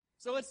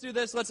So let's do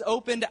this. Let's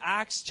open to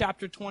Acts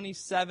chapter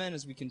 27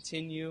 as we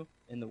continue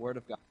in the Word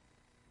of God.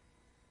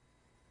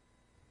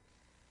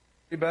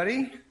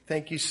 Everybody,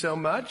 thank you so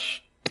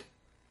much.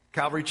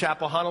 Calvary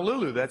Chapel,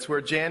 Honolulu. That's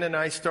where Jan and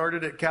I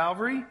started at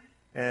Calvary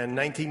in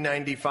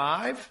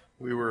 1995.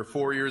 We were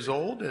 4 years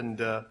old,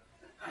 and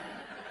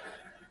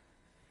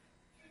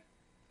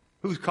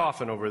who's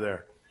coughing over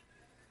there?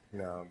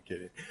 No, I'm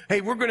kidding.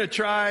 Hey, we're going to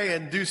try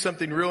and do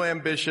something real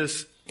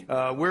ambitious.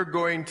 We're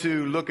going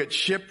to look at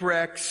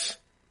shipwrecks,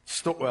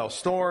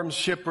 storms,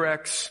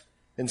 shipwrecks,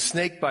 and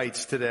snake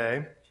bites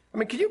today. I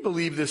mean, can you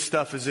believe this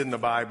stuff is in the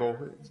Bible?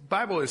 The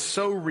Bible is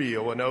so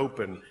real and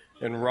open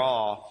and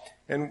raw.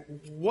 And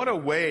what a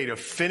way to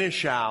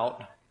finish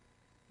out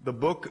the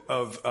book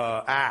of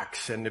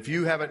Acts. And if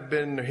you haven't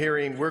been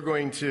hearing, we're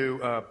going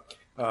to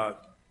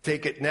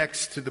take it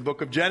next to the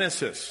book of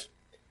Genesis.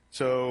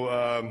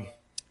 So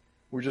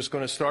we're just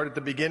going to start at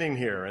the beginning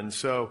here. And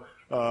so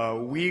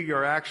we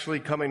are actually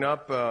coming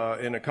up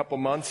in a couple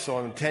months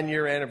on the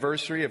 10-year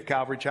anniversary of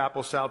Calvary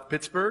Chapel, South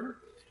Pittsburgh.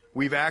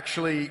 We've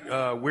actually,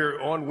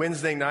 we're on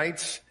Wednesday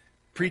nights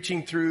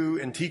preaching through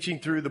and teaching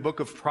through the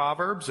book of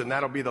Proverbs, and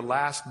that'll be the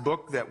last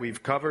book that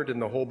we've covered in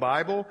the whole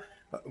Bible.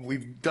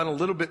 We've done a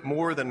little bit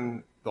more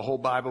than the whole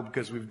Bible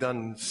because we've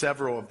done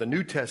several of the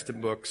New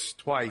Testament books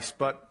twice.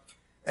 But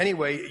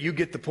anyway, you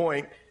get the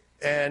point.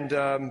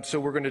 And so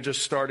we're going to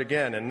just start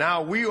again. And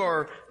now we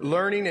are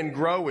learning and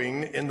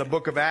growing in the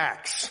book of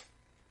Acts.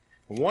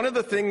 One of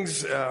the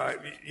things,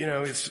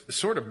 is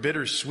sort of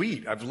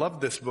bittersweet. I've loved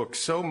this book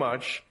so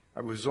much.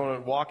 I was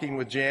walking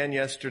with Jan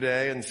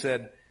yesterday and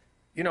said,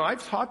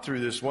 I've taught through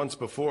this once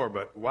before,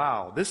 but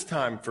wow, this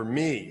time for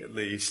me at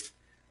least,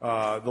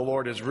 the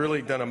Lord has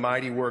really done a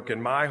mighty work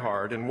in my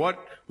heart. And what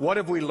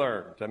have we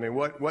learned? I mean,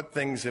 what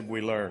things have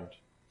we learned?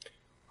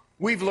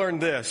 We've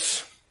learned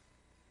this.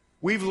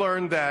 We've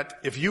learned that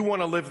if you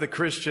want to live the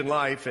Christian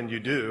life, and you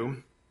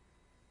do,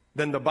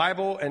 then the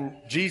Bible and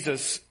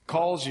Jesus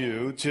calls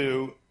you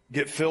to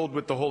get filled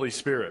with the Holy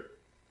Spirit.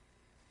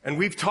 And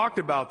we've talked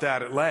about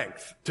that at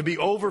length, to be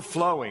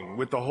overflowing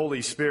with the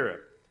Holy Spirit,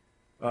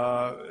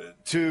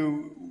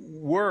 to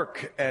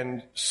work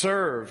and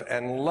serve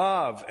and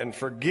love and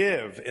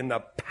forgive in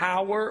the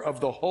power of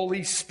the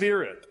Holy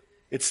Spirit.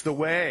 It's the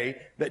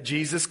way that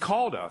Jesus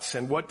called us.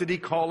 And what did he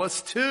call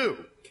us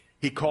to?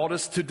 He called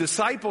us to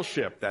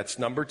discipleship. That's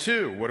number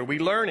 2. What are we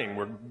learning?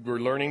 We're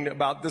learning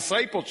about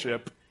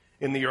discipleship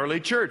in the early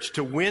church,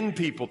 to win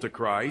people to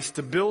Christ,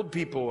 to build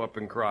people up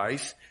in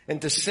Christ,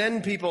 and to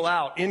send people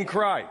out in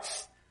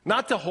Christ.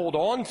 Not to hold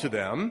on to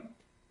them.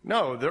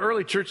 No, the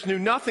early church knew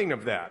nothing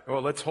of that. Oh,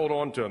 let's hold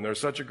on to them. They're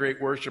such a great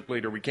worship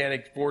leader. We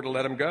can't afford to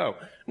let them go.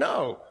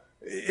 No,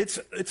 it's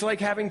like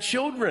having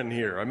children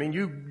here. I mean,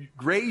 you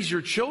raise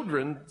your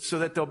children so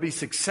that they'll be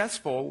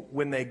successful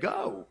when they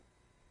go.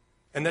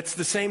 And that's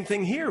the same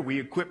thing here. We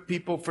equip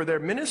people for their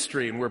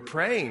ministry, and we're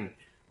praying,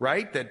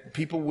 right, that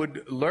people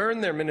would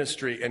learn their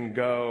ministry and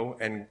go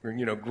and,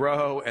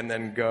 grow and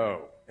then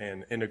go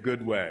and in a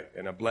good way,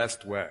 in a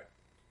blessed way.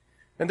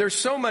 And there's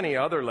so many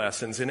other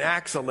lessons. In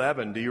Acts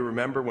 11, do you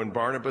remember when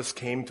Barnabas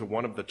came to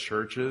one of the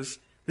churches?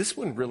 This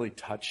one really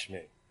touched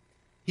me.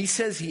 He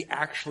says he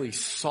actually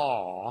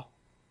saw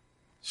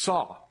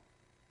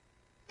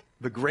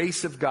the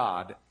grace of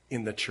God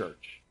in the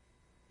church.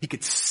 He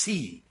could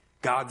see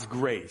God's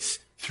grace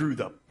through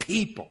the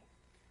people.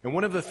 And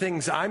one of the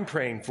things I'm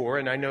praying for,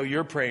 and I know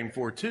you're praying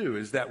for too,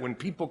 is that when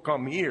people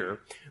come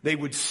here, they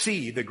would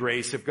see the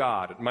grace of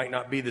God. It might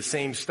not be the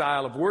same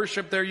style of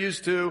worship they're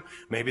used to.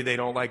 Maybe they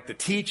don't like the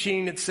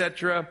teaching,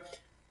 etc.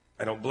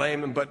 I don't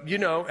blame them, but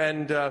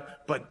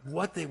but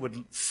what they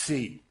would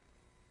see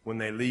when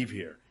they leave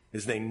here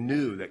is they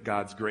knew that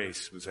God's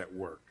grace was at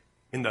work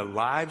in the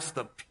lives of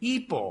the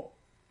people.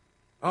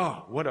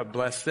 Oh, what a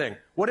blessed thing.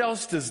 What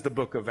else does the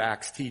book of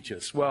Acts teach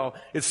us? Well,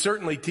 it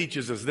certainly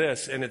teaches us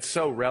this, and it's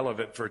so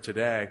relevant for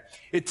today.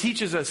 It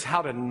teaches us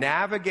how to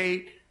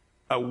navigate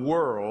a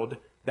world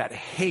that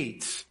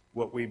hates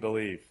what we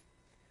believe.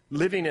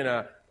 Living in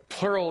a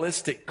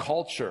pluralistic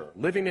culture,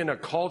 living in a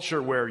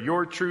culture where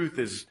your truth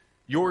is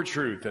your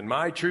truth and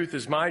my truth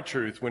is my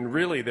truth, when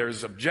really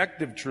there's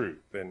objective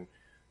truth and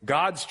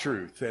God's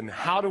truth. And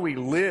how do we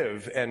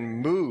live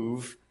and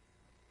move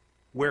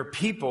where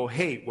people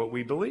hate what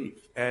we believe?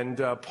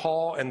 And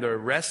Paul and the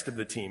rest of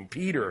the team,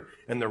 Peter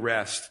and the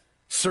rest,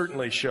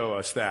 certainly show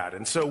us that.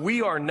 And so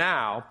we are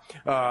now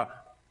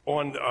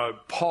on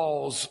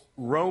Paul's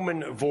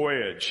Roman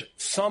voyage.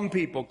 Some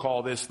people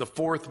call this the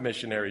 4th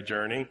missionary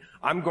journey.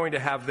 I'm going to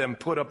have them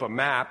put up a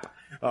map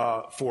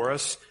for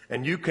us,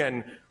 and you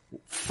can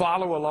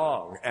follow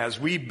along as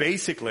we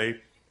basically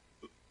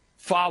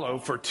follow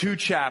for 2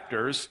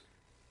 chapters.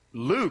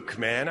 Luke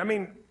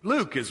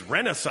is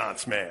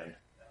Renaissance man.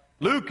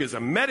 Luke is a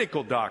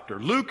medical doctor.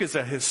 Luke is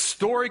a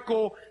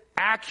historical,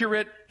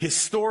 accurate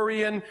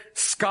historian,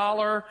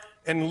 scholar.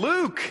 And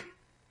Luke,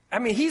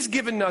 he's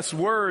given us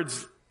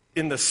words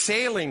in the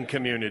sailing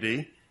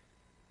community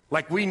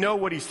like we know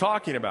what he's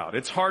talking about.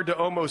 It's hard to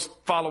almost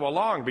follow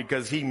along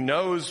because he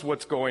knows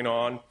what's going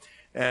on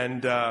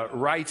and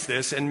writes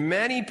this. And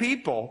many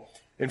people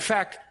In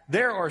fact,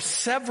 there are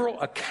several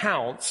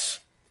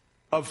accounts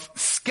of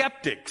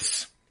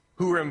skeptics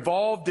who are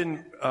involved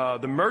in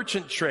the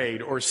merchant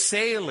trade or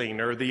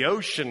sailing or the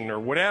ocean or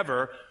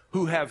whatever,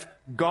 who have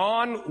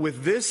gone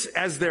with this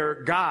as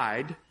their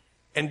guide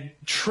and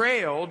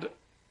trailed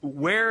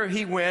where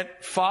he went,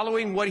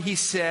 following what he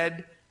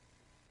said,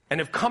 and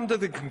have come to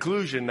the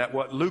conclusion that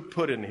what Luke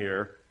put in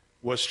here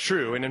was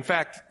true. And in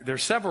fact, there are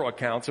several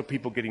accounts of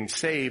people getting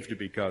saved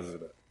because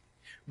of it.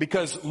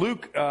 Because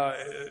Luke,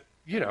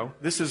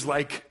 this is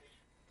like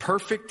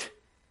perfect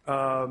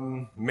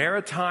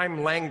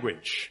maritime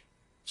language.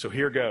 So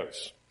here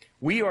goes.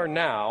 We are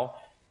now,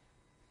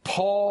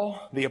 Paul,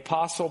 the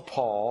Apostle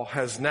Paul,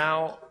 has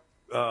now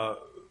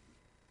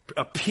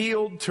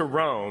appealed to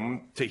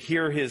Rome to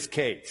hear his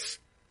case.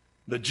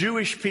 The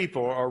Jewish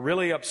people are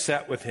really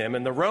upset with him,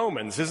 and the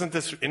Romans, isn't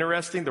this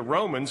interesting? The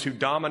Romans, who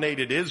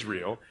dominated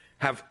Israel,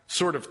 have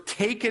sort of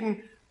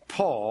taken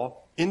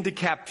Paul into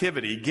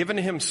captivity, given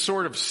him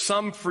sort of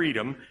some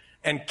freedom,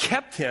 and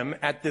kept him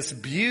at this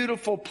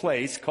beautiful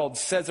place called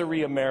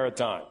Caesarea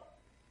Maritime,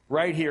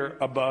 right here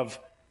above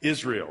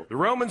Israel. The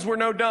Romans were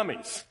no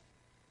dummies.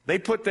 They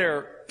put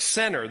their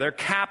center, their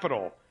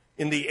capital,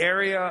 in the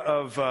area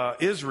of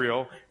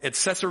Israel at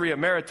Caesarea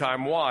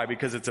Maritime. Why?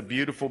 Because it's a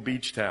beautiful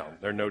beach town.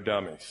 They're no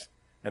dummies.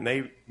 And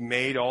they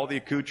made all the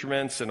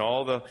accoutrements and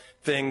all the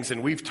things,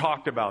 and we've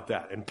talked about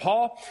that. And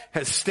Paul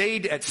has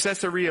stayed at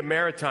Caesarea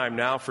Maritime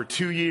now for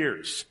 2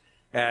 years,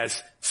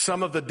 as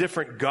some of the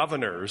different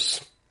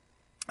governors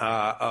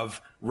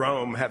of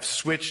Rome have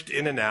switched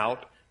in and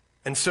out.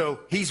 And so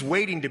he's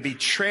waiting to be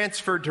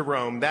transferred to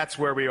Rome. That's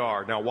where we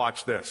are. Now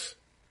watch this.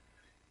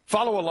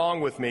 Follow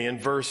along with me in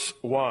verse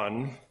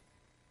 1.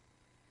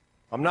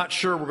 I'm not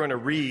sure we're going to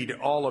read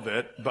all of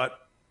it, but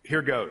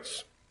here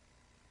goes.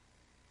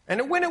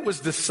 And when it was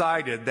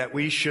decided that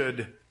we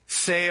should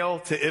sail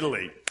to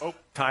Italy,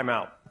 time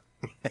out.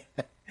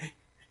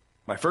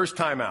 My first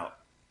time out.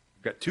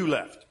 Got 2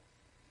 left.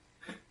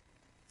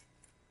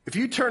 If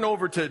you turn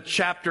over to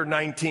chapter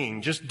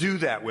 19, just do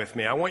that with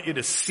me. I want you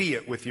to see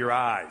it with your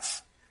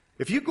eyes.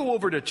 If you go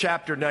over to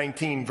chapter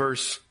 19,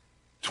 verse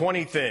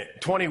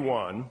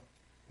 21,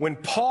 when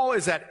Paul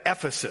is at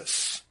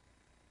Ephesus,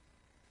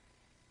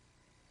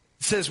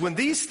 it says, when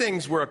these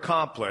things were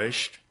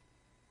accomplished,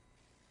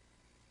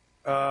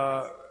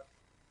 Paul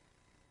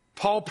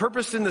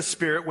purposed in the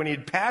Spirit, when he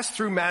had passed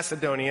through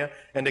Macedonia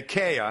and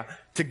Achaia,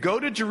 to go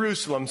to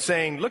Jerusalem,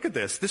 saying, look at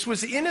this, this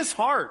was in his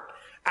heart.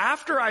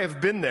 After I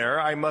have been there,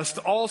 I must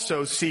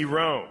also see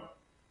Rome.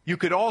 You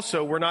could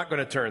also, we're not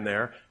going to turn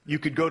there, you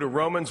could go to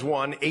Romans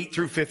 1, 8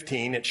 through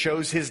 15. It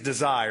shows his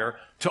desire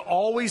to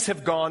always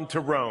have gone to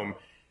Rome.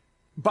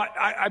 But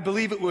I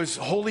believe it was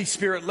Holy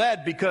Spirit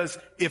led, because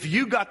if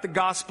you got the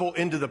gospel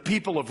into the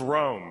people of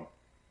Rome,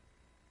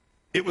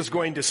 it was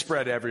going to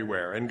spread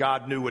everywhere, and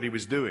God knew what he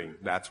was doing.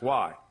 That's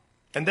why.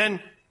 And then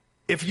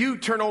if you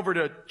turn over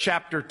to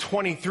chapter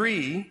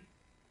 23,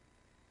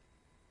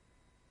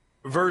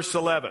 verse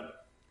 11,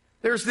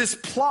 there's this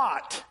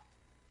plot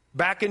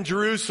back in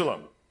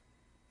Jerusalem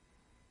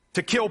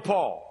to kill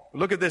Paul.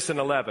 Look at this in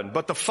 11.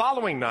 But the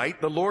following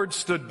night, the Lord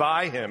stood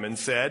by him and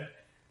said,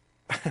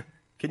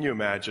 can you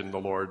imagine the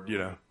Lord,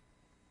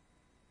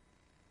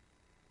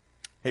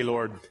 hey,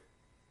 Lord,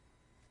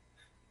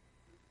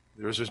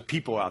 there's just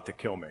people out to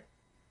kill me.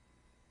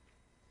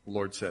 The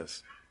Lord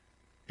says,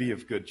 be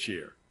of good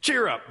cheer.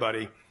 Cheer up,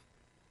 buddy.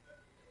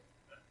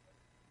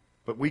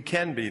 But we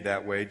can be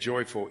that way,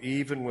 joyful,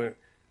 even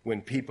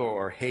when people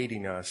are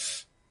hating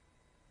us,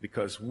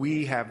 because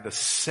we have the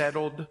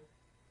settled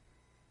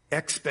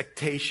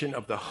expectation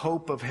of the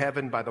hope of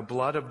heaven by the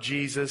blood of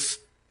Jesus,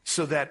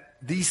 so that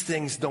these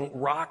things don't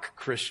rock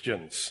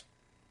Christians.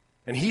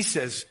 And he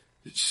says,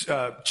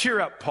 cheer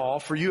up, Paul,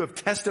 for you have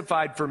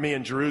testified for me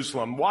in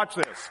Jerusalem. Watch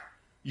this.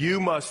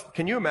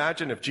 Can you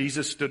imagine if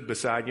Jesus stood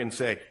beside you and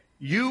say,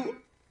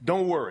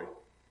 don't worry,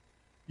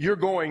 you're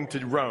going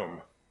to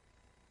Rome.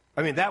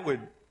 I mean, that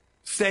would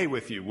stay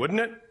with you, wouldn't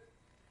it?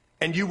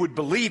 And you would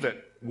believe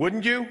it,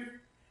 wouldn't you?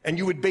 And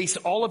you would base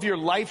all of your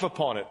life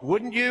upon it,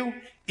 wouldn't you?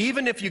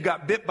 Even if you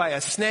got bit by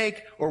a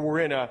snake or were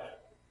in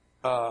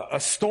a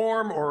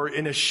storm or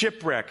in a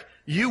shipwreck,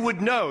 you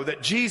would know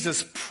that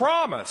Jesus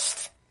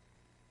promised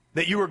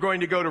that you were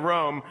going to go to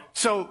Rome.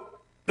 So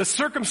the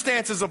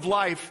circumstances of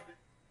life,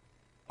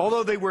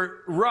 although they were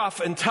rough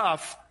and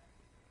tough,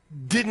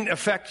 didn't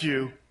affect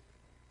you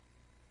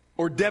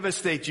or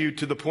devastate you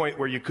to the point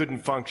where you couldn't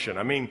function.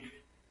 I mean,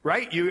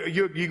 right?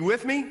 You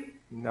with me?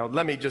 Now,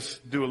 let me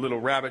just do a little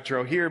rabbit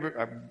trail here, but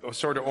I'm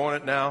sort of on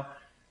it now.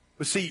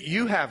 But see,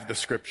 you have the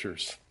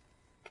scriptures,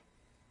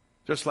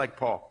 just like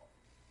Paul.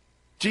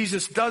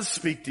 Jesus does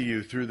speak to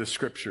you through the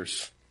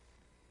scriptures,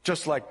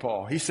 just like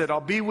Paul. He said,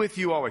 I'll be with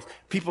you always.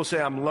 People say,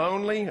 I'm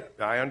lonely.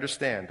 I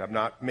understand. I'm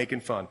not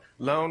making fun.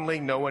 Lonely,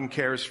 no one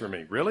cares for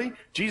me. Really?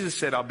 Jesus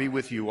said, I'll be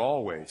with you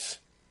always,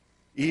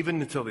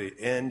 even until the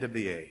end of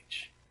the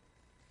age.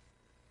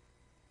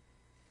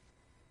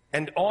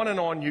 And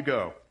on you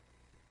go.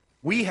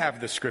 We have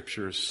the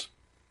scriptures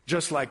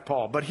just like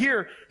Paul. But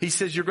here he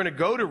says you're going to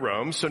go to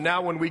Rome. So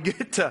now when we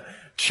get to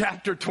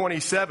chapter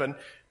 27,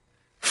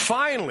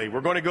 finally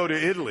we're going to go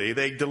to Italy.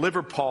 They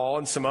deliver Paul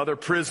and some other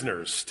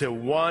prisoners to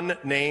one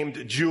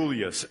named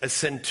Julius, a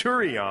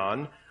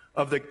centurion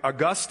of the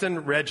Augustan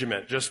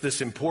regiment, just this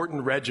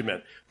important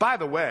regiment. By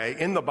the way,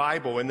 in the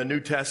Bible, in the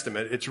New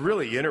Testament, it's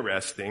really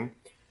interesting.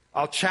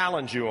 I'll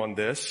challenge you on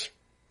this.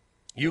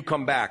 You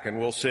come back and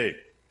we'll see.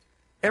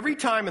 Every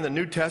time in the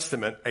New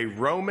Testament a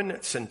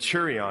Roman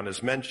centurion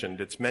is mentioned,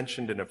 he's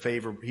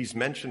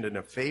mentioned in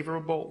a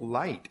favorable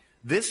light.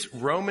 This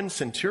Roman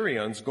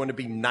centurion is going to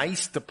be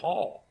nice to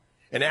Paul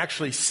and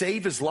actually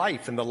save his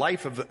life and the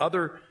life of the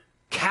other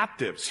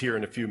captives here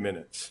in a few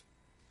minutes.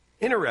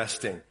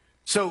 Interesting.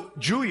 So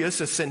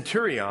Julius, a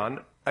centurion,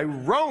 a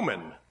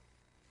Roman,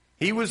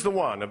 he was the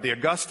one of the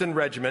Augustan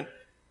regiment.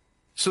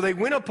 So they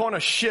went upon a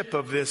ship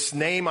of this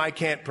name I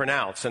can't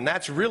pronounce, and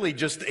that's really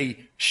just a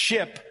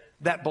ship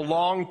that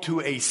belonged to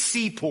a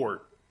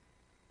seaport,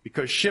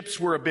 because ships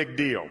were a big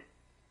deal.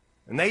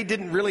 And they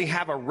didn't really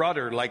have a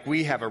rudder like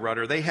we have a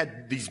rudder. They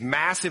had these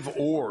massive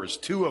oars,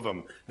 2 of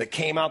them, that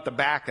came out the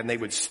back, and they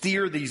would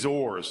steer these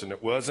oars, and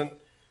it wasn't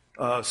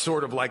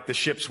sort of like the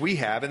ships we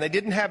have. And they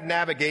didn't have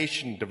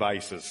navigation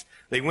devices.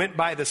 They went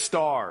by the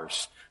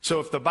stars. So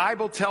if the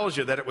Bible tells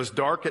you that it was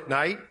dark at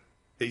night,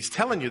 he's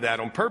telling you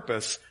that on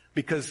purpose,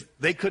 because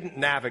they couldn't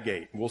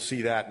navigate. We'll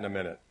see that in a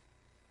minute.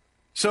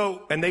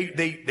 So, and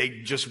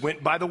they just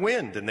went by the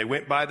wind, and they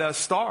went by the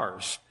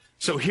stars.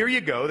 So here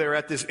you go. They're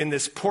in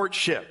this port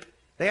ship.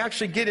 They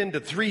actually get into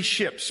 3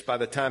 ships by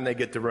the time they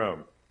get to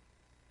Rome.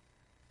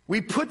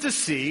 We put to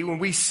sea when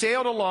we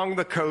sailed along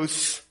the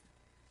coasts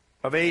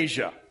of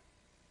Asia.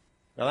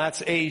 Now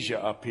that's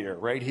Asia up here,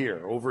 right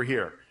here, over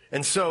here.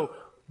 And so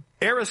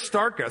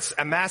Aristarchus,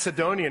 a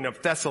Macedonian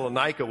of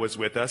Thessalonica, was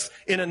with us.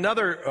 In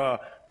another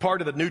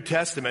part of the New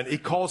Testament, he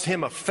calls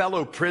him a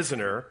fellow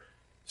prisoner.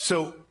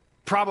 So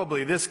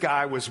probably this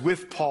guy was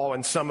with Paul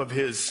in some of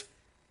his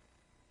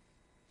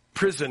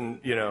prison,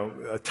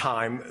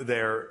 time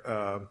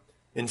there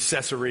in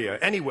Caesarea.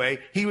 Anyway,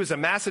 he was a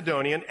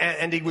Macedonian,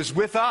 and he was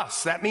with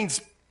us. That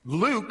means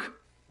Luke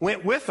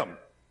went with him.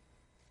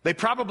 They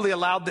probably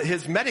allowed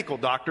his medical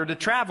doctor to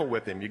travel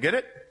with him. You get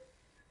it?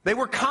 They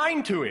were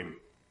kind to him,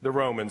 the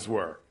Romans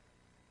were.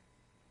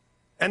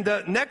 And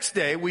the next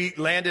day, we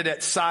landed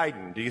at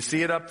Sidon. Do you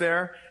see it up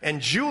there? And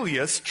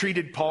Julius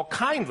treated Paul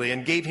kindly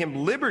and gave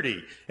him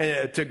liberty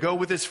to go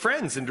with his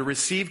friends and to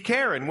receive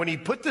care. And when he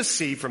put to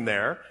sea from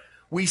there,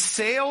 we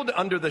sailed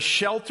under the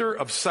shelter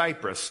of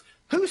Cyprus.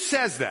 Who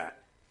says that?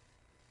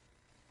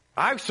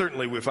 I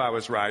certainly, if I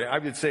was right, I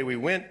would say we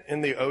went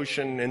in the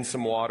ocean in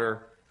some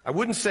water. I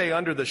wouldn't say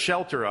under the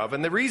shelter of.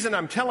 And the reason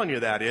I'm telling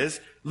you that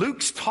is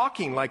Luke's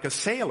talking like a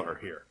sailor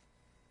here.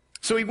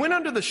 So he went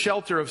under the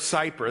shelter of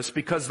Cyprus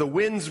because the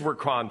winds were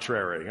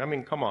contrary. I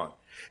mean, come on.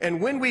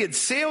 And when we had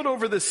sailed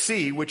over the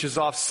sea, which is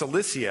off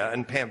Cilicia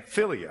and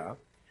Pamphylia,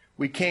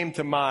 we came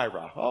to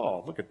Myra.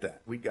 Oh, look at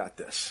that. We got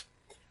this.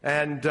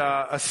 And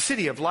a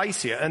city of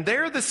Lycia. And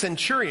there the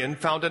centurion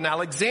found an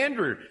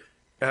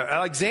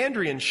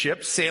Alexandrian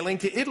ship sailing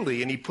to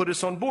Italy, and he put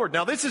us on board.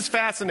 Now, this is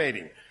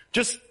fascinating.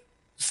 Just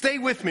stay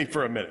with me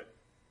for a minute.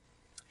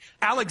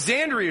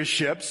 Alexandria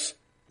ships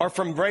are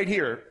from right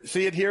here.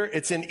 See it here?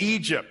 It's in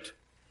Egypt.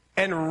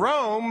 And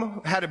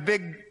Rome had a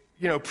big,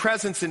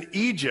 presence in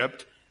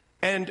Egypt.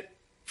 And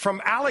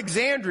from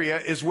Alexandria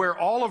is where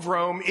all of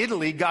Rome,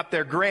 Italy, got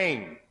their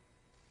grain.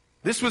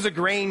 This was a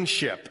grain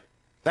ship.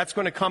 That's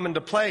going to come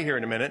into play here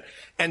in a minute.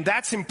 And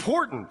that's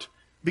important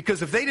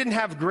because if they didn't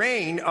have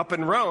grain up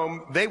in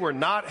Rome, they were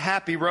not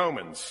happy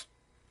Romans.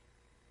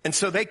 And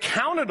so they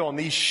counted on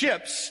these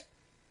ships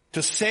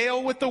to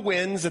sail with the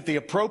winds at the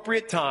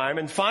appropriate time.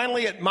 And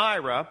finally at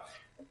Myra,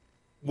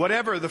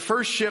 whatever, the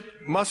first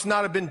ship must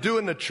not have been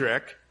doing the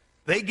trick.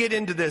 They get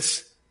into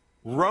this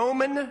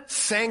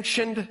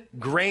Roman-sanctioned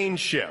grain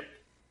ship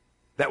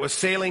that was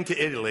sailing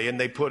to Italy, and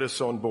they put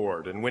us on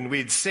board. And when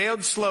we'd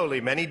sailed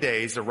slowly many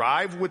days,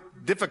 arrived with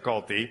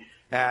difficulty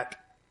at,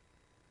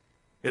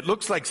 it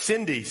looks like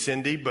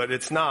Cindy, but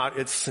it's not.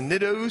 It's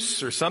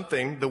Cnidus or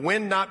something. The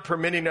wind not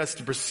permitting us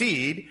to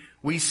proceed,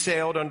 we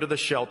sailed under the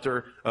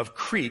shelter of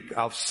Creek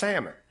of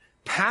Salmon.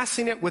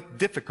 Passing it with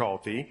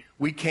difficulty,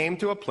 we came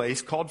to a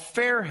place called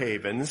Fair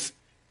Havens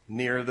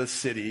near the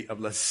city of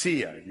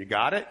Lasea. You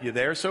got it? You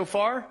there so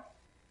far?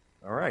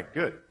 All right,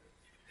 good.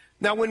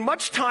 Now, when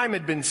much time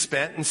had been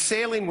spent and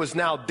sailing was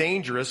now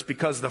dangerous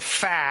because the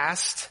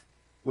fast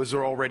was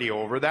already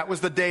over, that was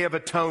the Day of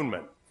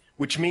Atonement,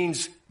 which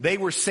means they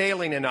were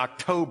sailing in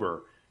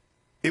October.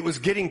 It was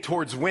getting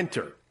towards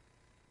winter.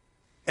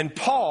 And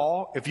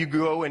Paul, if you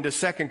go into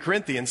 2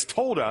 Corinthians,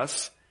 told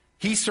us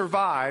he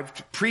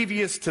survived,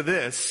 previous to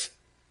this,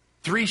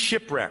 3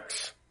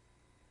 shipwrecks.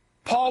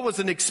 Paul was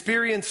an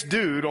experienced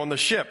dude on the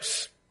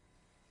ships.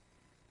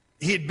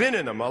 He had been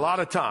in them a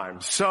lot of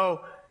times.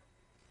 So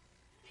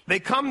they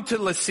come to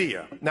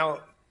Lasea. Now,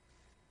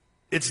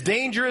 it's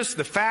dangerous.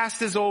 The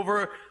fast is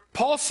over.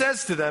 Paul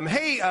says to them,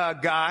 hey,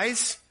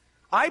 guys,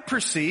 I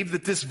perceive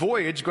that this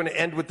voyage is going to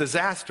end with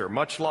disaster,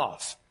 much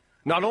loss.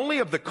 not only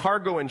of the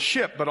cargo and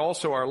ship, but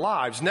also our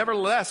lives.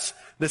 Nevertheless,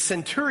 the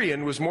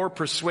centurion was more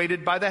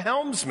persuaded by the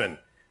helmsman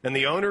and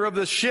the owner of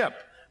the ship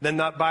than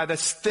not by the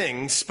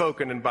things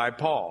spoken and by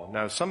Paul.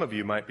 Now, some of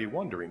you might be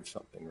wondering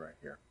something right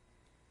here.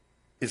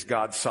 Is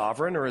God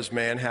sovereign, or does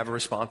man have a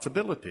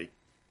responsibility?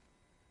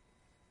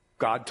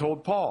 God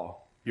told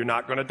Paul, you're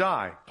not going to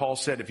die. Paul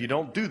said, if you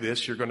don't do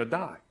this, you're going to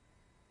die.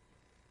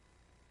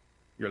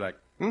 You're like,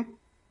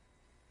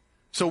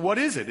 So what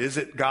is it? Is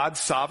it God's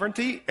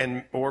sovereignty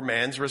or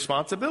man's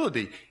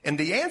responsibility? And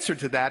the answer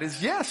to that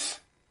is yes.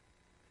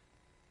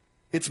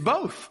 It's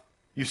both.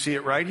 You see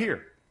it right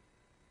here.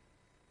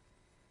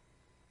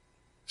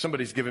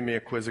 Somebody's giving me a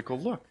quizzical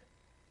look.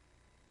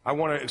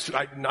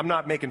 I'm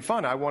not making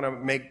fun. I want to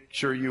make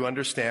sure you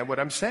understand what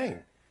I'm saying.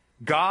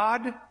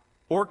 God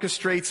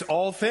orchestrates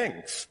all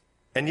things,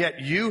 and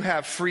yet you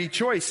have free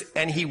choice,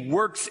 and he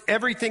works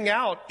everything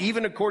out,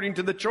 even according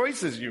to the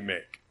choices you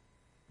make,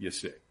 you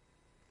see.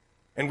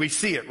 And we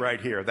see it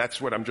right here.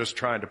 That's what I'm just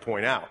trying to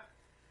point out.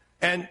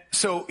 And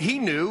so he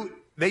knew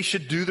they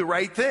should do the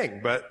right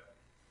thing, but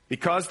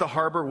because the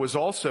harbor was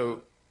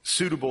also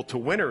suitable to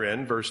winter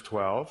in, verse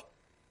 12,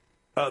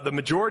 the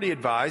majority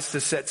advised to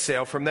set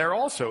sail from there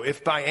also,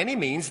 if by any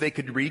means they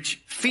could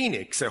reach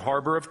Phoenix, a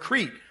harbor of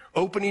Crete,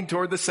 opening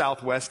toward the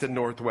southwest and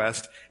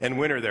northwest, and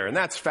winter there. And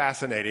that's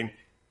fascinating.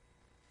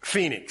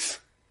 Phoenix.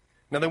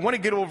 Now, they want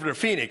to get over to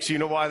Phoenix. You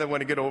know why they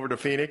want to get over to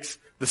Phoenix?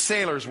 The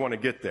sailors want to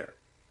get there.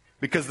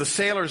 Because the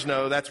sailors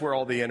know that's where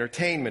all the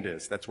entertainment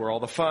is. That's where all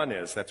the fun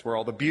is. That's where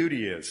all the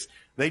beauty is.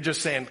 They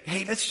just saying,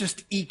 hey, let's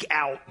just eke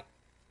out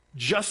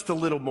just a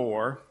little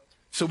more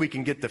so we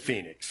can get to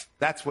Phoenix.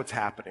 That's what's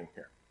happening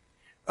here.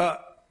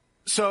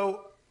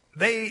 So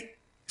they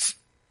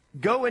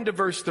go into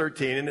verse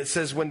 13, and it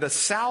says, when the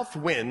south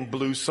wind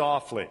blew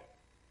softly.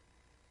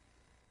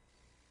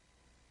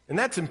 And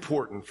that's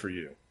important for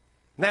you.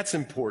 And that's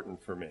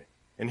important for me.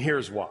 And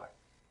here's why.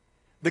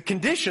 The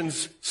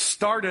conditions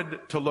started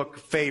to look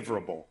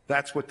favorable.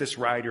 That's what this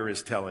writer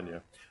is telling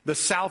you. The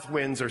south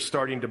winds are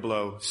starting to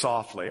blow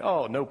softly.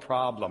 Oh, no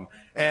problem.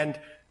 And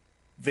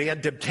they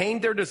had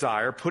obtained their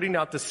desire, putting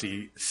out to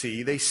sea.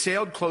 They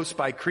sailed close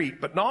by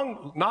Crete, but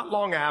not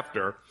long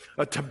after,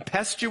 a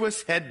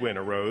tempestuous headwind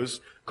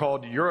arose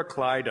called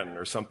Euroclydon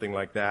or something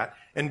like that.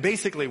 And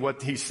basically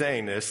what he's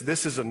saying is,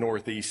 this is a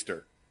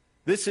northeaster.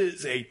 This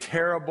is a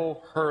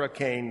terrible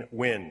hurricane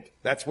wind.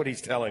 That's what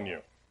he's telling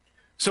you.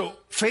 So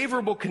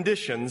favorable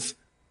conditions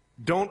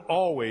don't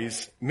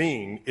always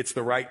mean it's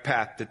the right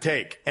path to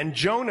take. And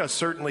Jonah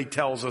certainly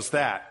tells us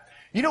that.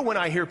 You know, when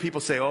I hear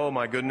people say, oh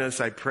my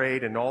goodness, I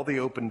prayed and all the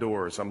open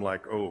doors, I'm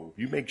like, oh,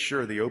 you make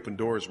sure the open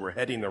doors were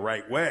heading the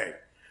right way.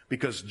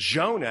 Because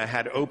Jonah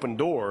had open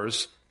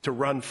doors to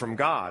run from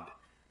God.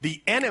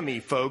 The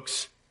enemy,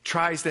 folks,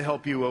 tries to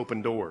help you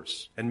open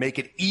doors and make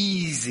it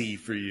easy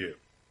for you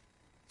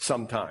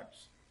sometimes.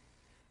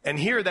 And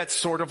here that's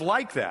sort of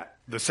like that.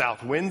 The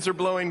south winds are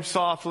blowing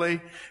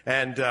softly,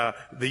 and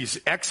these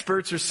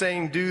experts are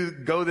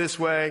saying, go this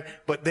way,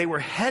 but they were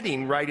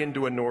heading right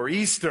into a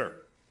nor'easter.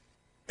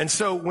 And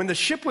so when the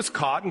ship was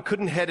caught and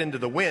couldn't head into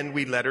the wind,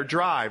 we let her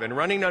drive. And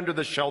running under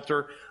the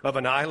shelter of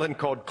an island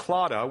called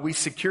Clauda, we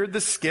secured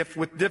the skiff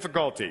with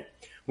difficulty.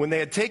 When they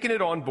had taken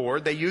it on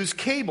board, they used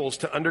cables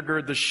to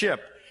undergird the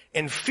ship.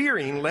 And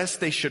fearing lest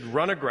they should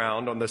run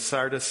aground on the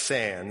Sardis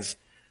sands,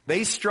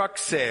 they struck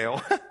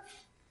sail.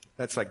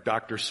 That's like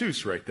Dr.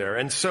 Seuss right there.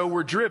 And so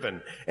were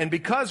driven. And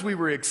because we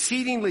were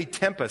exceedingly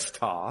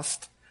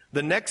tempest-tossed,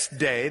 the next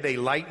day they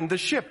lightened the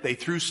ship. They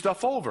threw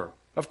stuff over.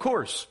 Of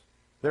course.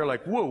 They're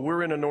like, whoa,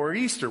 we're in a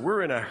nor'easter.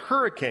 We're in a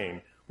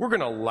hurricane. We're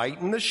going to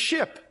lighten the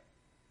ship.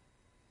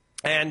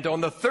 And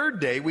on the third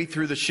day, we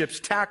threw the ship's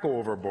tackle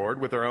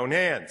overboard with our own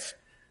hands.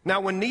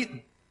 Now,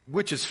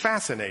 which is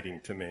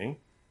fascinating to me,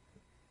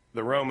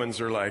 the Romans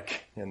are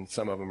like, and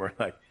some of them are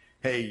like,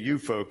 hey, you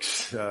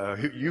folks,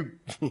 you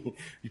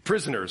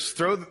prisoners,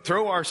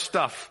 throw our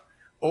stuff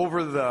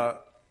over the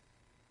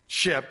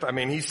ship. I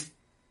mean,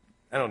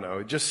 I don't know,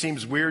 it just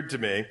seems weird to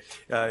me.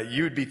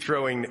 You'd be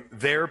throwing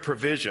their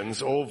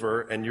provisions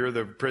over, and you're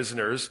the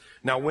prisoners.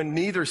 Now, when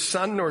neither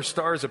sun nor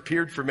stars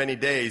appeared for many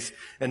days,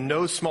 and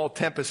no small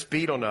tempest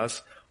beat on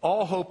us,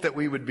 all hope that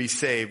we would be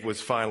saved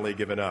was finally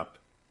given up.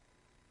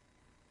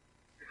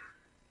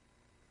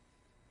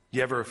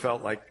 You ever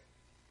felt like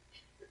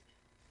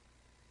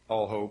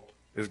all hope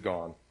is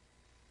gone?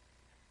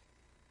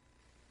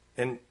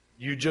 And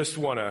you just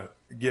want to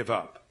give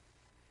up.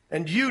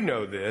 And you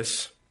know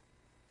this.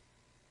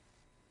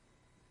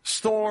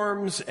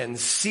 Storms and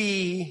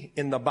sea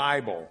in the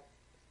Bible,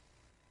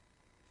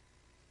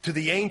 to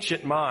the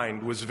ancient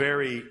mind, was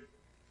very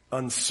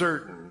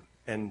uncertain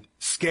and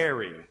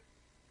scary,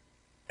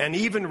 and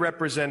even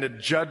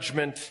represented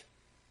judgment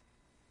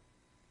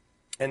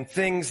and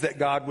things that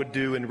God would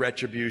do in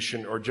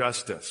retribution or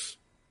justice.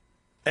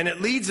 And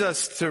it leads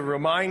us to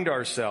remind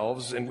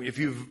ourselves, and if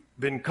you've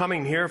been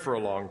coming here for a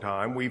long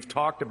time, we've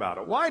talked about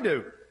it. Why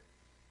do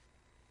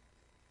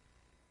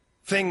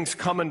things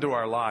come into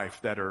our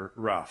life that are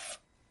rough?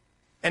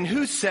 And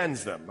who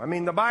sends them? I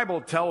mean, the Bible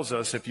tells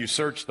us, if you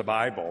search the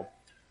Bible,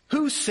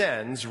 Who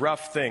sends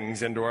rough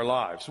things into our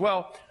lives?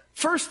 Well,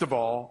 first of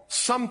all,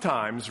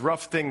 sometimes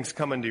rough things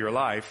come into your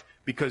life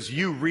because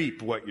you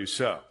reap what you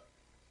sow.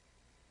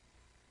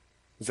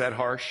 Is that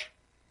harsh?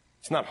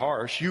 It's not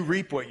harsh. You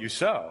reap what you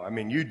sow. I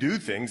mean, you do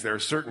things. There are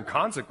certain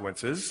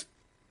consequences.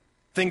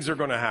 Things are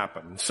going to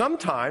happen.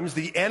 Sometimes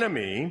the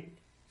enemy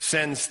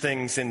sends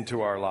things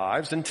into our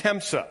lives and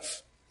tempts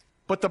us.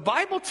 But the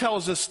Bible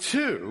tells us,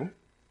 too,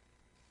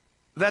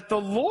 that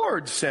the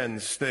Lord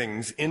sends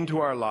things into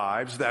our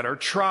lives that are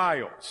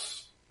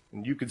trials.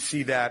 And you could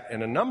see that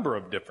in a number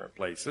of different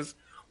places.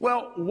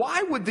 Well,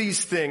 why would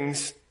these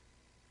things,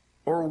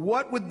 or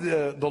what would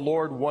the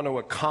Lord want to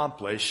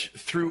accomplish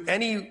through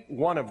any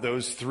one of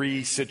those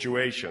three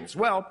situations?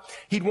 Well,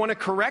 he'd want to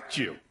correct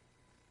you.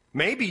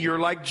 Maybe you're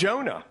like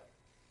Jonah,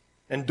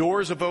 and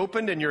doors have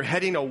opened and you're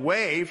heading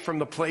away from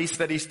the place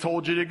that he's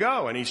told you to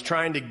go, and he's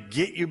trying to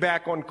get you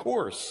back on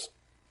course.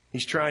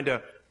 He's trying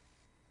to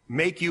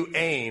make you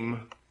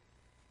aim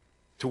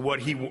to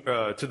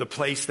to the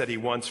place that he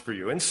wants for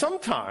you. And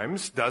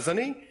sometimes, doesn't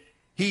he?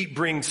 He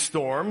brings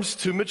storms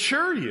to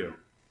mature you.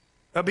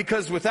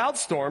 Because without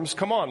storms,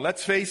 come on,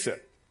 let's face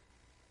it.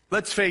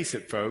 Let's face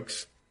it,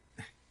 folks.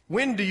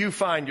 When do you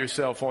find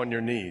yourself on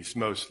your knees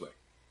mostly?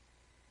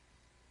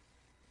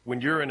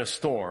 When you're in a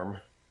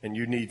storm and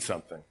you need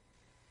something.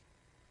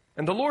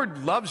 And the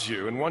Lord loves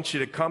you and wants you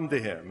to come to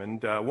him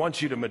and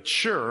wants you to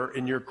mature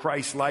in your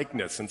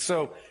Christ-likeness. And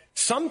so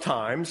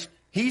sometimes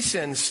he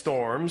sends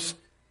storms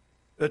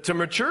to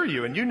mature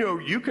you. And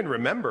you can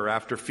remember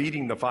after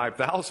feeding the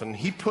 5,000,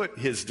 he put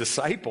his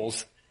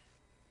disciples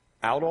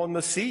out on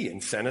the sea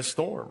and sent a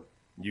storm.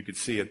 You could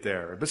see it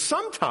there. But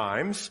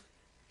sometimes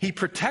he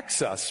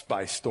protects us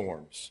by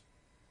storms.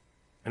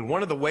 And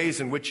one of the ways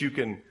in which you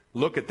can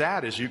look at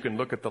that is you can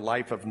look at the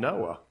life of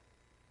Noah.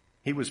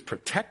 He was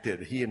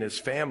protected, he and his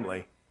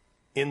family,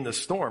 in the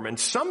storm. And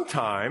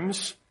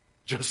sometimes,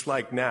 just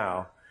like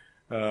now,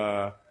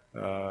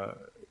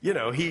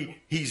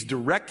 he's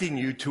directing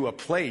you to a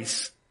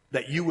place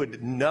that you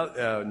would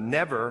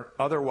never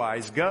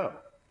otherwise go.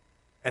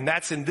 And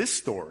that's in this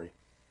story.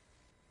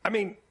 I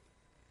mean,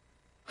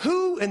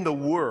 who in the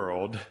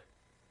world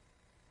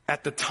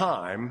at the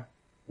time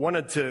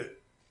wanted to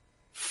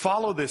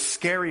follow this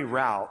scary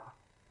route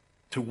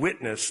to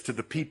witness to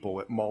the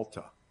people at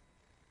Malta?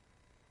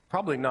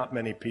 Probably not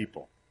many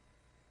people.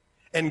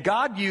 And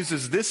God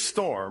uses this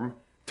storm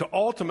to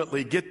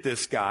ultimately get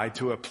this guy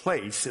to a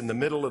place in the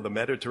middle of the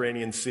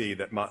Mediterranean Sea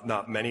that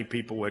not many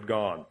people had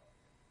gone.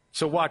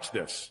 So watch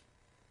this.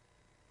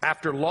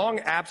 After long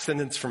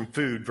abstinence from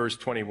food, verse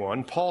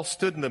 21, Paul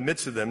stood in the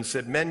midst of them and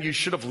said, "Men, you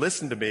should have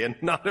listened to me and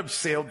not have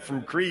sailed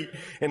from Crete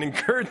and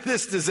incurred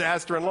this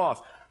disaster and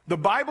loss." The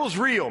Bible's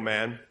real,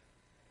 man.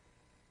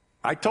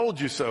 I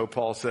told you so,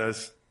 Paul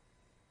says.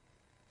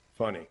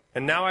 Funny.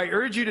 "And now I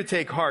urge you to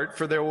take heart,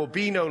 for there will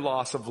be no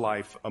loss of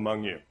life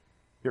among you."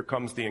 Here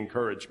comes the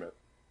encouragement.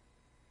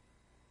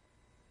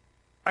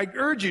 "I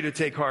urge you to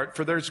take heart,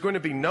 for there's going to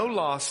be no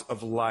loss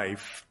of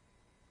life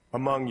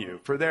among you.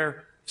 For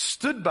there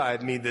stood by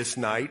me this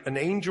night an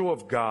angel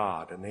of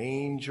God,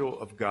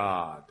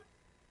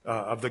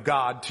 of the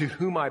God to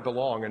whom I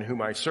belong and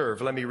whom I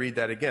serve." Let me read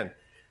that again.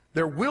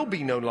 "There will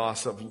be no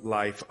loss of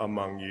life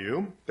among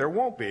you." There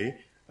won't be,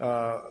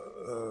 but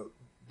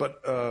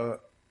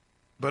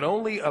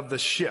only of the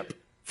ship.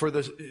 "For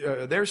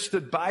there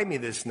stood by me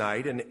this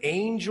night an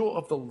angel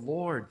of the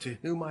Lord to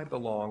whom I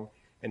belong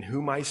and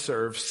whom I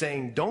serve,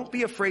 saying, 'Don't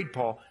be afraid,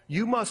 Paul.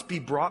 You must be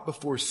brought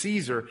before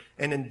Caesar,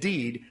 and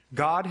indeed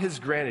God has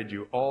granted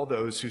you all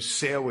those who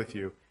sail with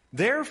you.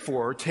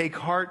 Therefore take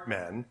heart,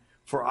 men,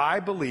 for I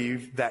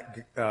believe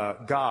that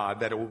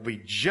that it will be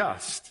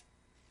just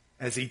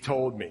as he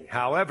told me.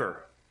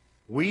 However,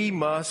 we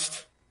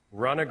must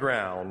run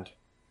aground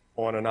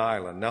on an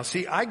island.'" Now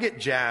see, I get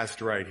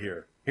jazzed right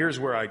here. Here's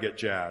where I get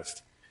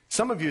jazzed.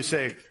 Some of you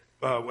say,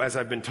 as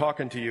I've been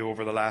talking to you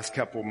over the last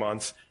couple of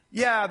months,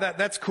 "Yeah,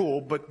 that's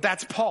cool, but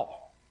that's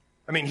Paul.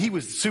 I mean, he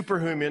was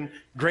superhuman,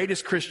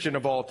 greatest Christian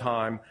of all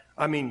time.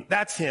 I mean,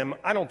 that's him.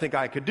 I don't think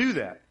I could do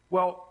that."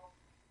 Well,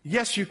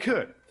 yes, you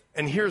could.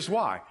 And here's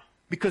why.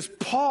 Because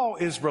Paul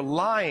is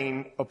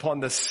relying upon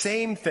the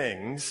same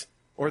things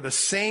or the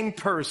same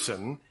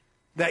person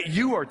that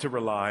you are to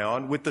rely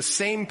on with the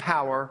same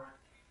power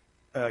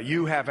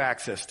you have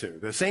access to.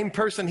 The same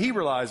person he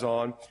relies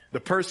on, the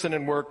person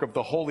and work of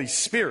the Holy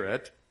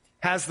Spirit,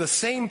 has the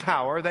same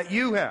power that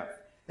you have.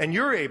 And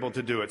you're able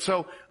to do it.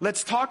 So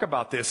let's talk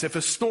about this. If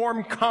a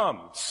storm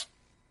comes,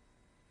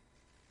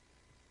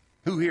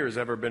 who here has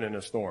ever been in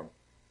a storm?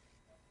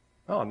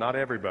 Oh, not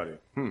everybody.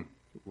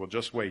 Well,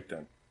 just wait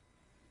then.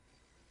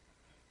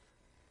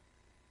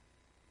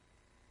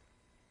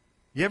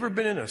 You ever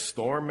been in a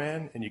storm,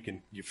 man, and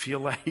you feel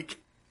like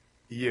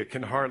you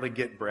can hardly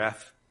get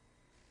breath?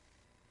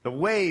 The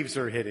waves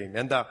are hitting,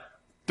 and the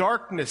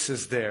darkness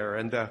is there,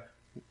 and the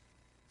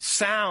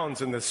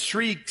sounds and the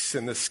shrieks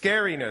and the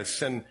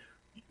scariness and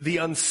the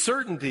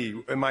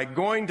uncertainty. Am I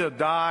going to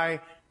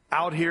die?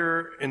 out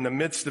here in the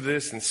midst of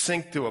this and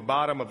sink to a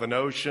bottom of an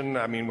ocean.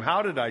 I mean,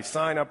 how did I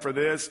sign up for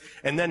this?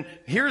 And then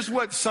here's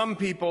what some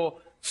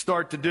people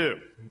start to do.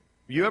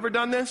 You ever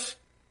done this?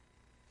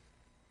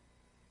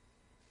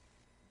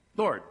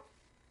 Lord,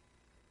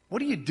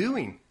 what are you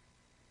doing?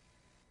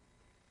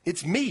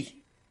 It's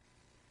me.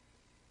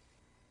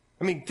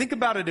 I mean, think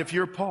about it if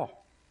you're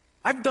Paul.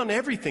 I've done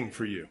everything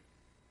for you.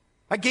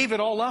 I gave it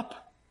all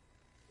up.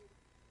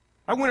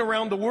 I went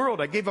around the world.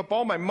 I gave up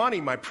all my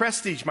money, my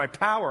prestige, my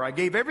power. I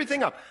gave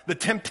everything up. The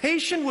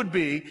temptation would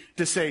be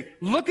to say,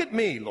 look at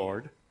me,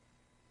 Lord.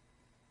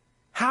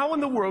 How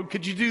in the world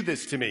could you do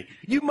this to me?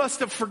 You must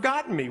have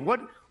forgotten me.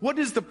 What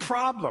is the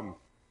problem?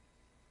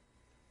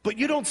 But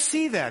you don't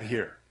see that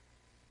here.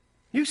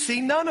 You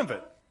see none of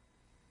it.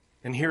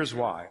 And here's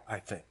why, I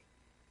think.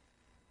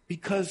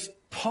 Because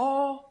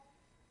Paul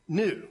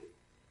knew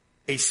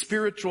a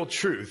spiritual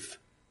truth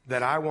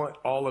that I want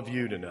all of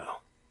you to know.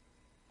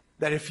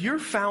 That if you're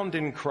found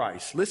in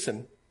Christ,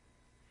 listen,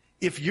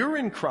 if you're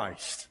in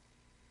Christ,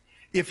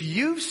 if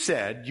you've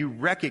said you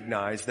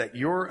recognize that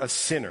you're a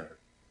sinner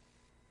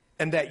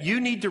and that you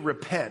need to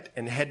repent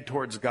and head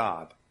towards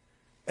God,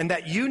 and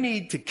that you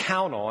need to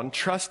count on,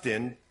 trust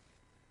in,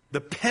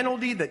 the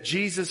penalty that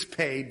Jesus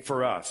paid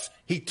for us.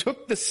 He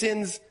took the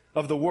sins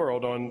of the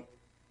world on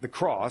the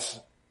cross,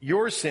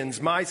 your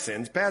sins, my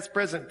sins, past,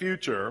 present,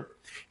 future.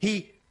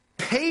 He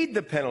paid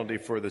the penalty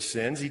for the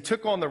sins. He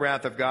took on the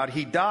wrath of God.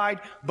 He died,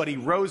 but he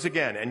rose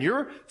again. And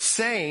you're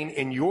saying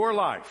in your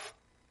life,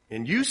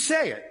 and you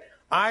say it,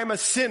 I am a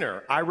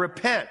sinner. I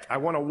repent. I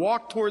want to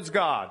walk towards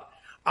God.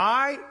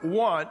 I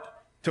want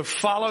to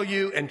follow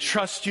you and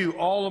trust you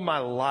all of my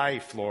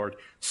life, Lord,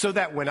 so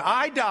that when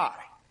I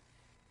die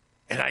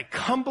and I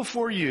come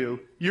before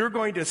you, you're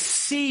going to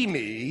see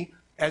me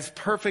as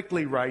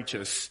perfectly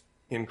righteous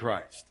in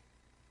Christ.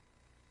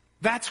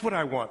 That's what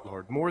I want,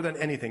 Lord, more than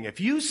anything. If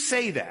you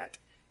say that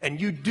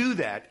and you do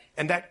that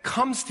and that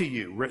comes to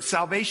you,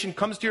 salvation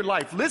comes to your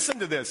life, listen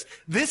to this.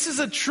 This is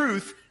a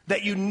truth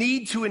that you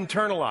need to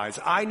internalize.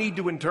 I need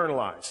to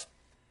internalize.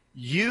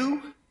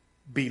 You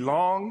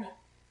belong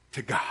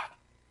to God.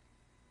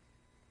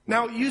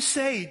 Now, you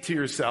say to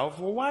yourself,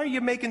 well, why are you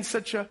making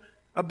such a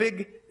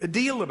big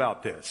deal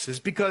about this? It's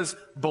because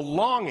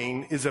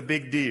belonging is a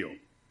big deal.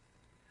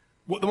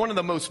 One of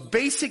the most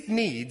basic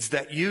needs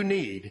that you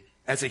need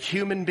as a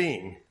human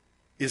being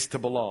is to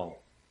belong.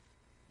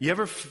 You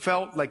ever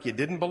felt like you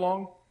didn't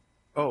belong?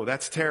 Oh,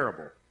 that's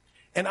terrible.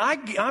 And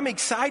I'm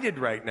excited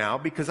right now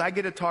because I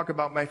get to talk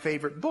about my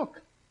favorite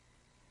book,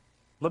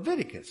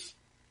 Leviticus.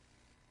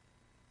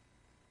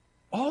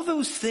 All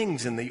those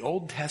things in the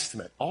Old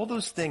Testament, all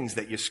those things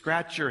that you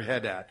scratch your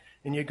head at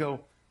and you go,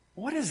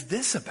 what is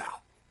this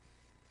about?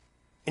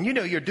 And you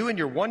know, you're doing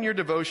your 1-year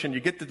devotion, you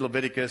get to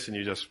Leviticus and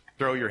you just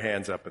throw your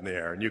hands up in the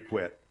air and you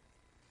quit.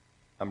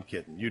 I'm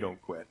kidding, you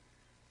don't quit.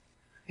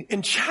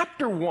 In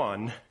chapter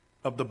 1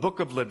 of the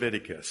book of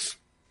Leviticus,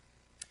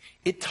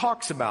 it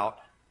talks about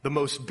the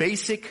most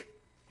basic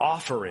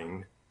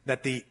offering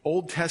that the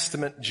Old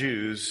Testament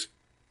Jews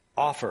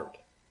offered.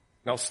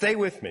 Now stay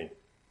with me.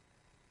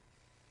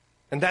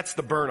 And that's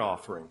the burnt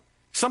offering.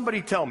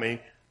 Somebody tell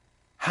me,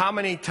 how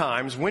many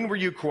times, when were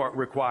you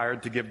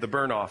required to give the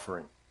burnt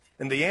offering?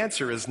 And the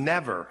answer is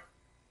never.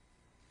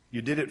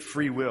 You did it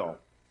free will.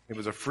 It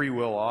was a free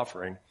will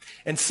offering.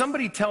 And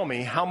somebody tell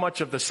me how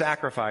much of the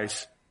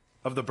sacrifice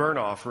of the burnt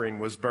offering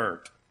was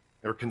burnt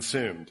or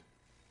consumed.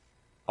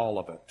 All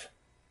of it.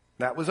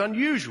 That was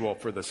unusual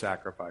for the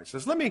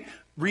sacrifices. Let me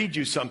read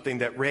you something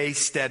that Ray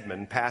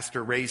Stedman,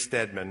 Pastor Ray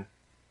Stedman,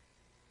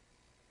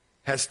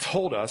 has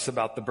told us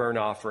about the burnt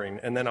offering,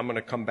 and then I'm going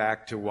to come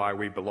back to why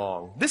we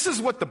belong. This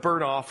is what the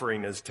burnt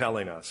offering is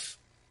telling us.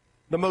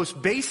 The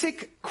most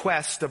basic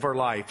quest of our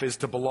life is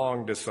to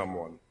belong to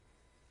someone,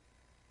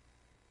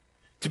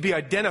 to be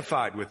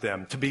identified with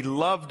them, to be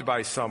loved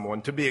by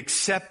someone, to be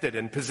accepted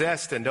and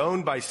possessed and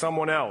owned by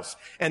someone else.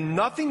 And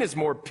nothing is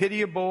more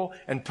pitiable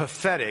and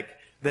pathetic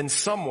than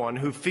someone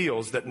who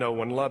feels that no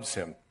one loves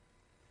him,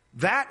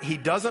 that he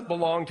doesn't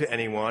belong to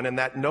anyone, and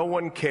that no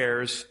one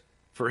cares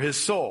for his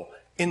soul.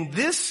 In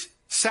this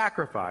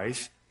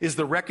sacrifice is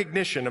the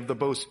recognition of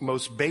the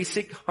most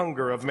basic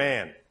hunger of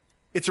man.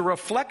 It's a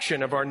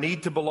reflection of our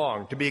need to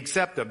belong, to be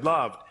accepted,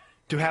 loved,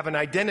 to have an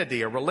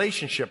identity, a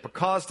relationship, a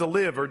cause to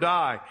live or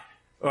die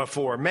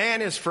for.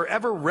 Man is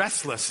forever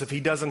restless if he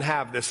doesn't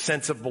have this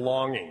sense of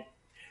belonging.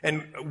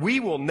 And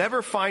we will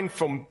never find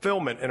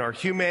fulfillment in our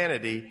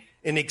humanity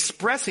in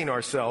expressing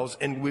ourselves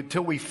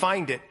until we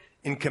find it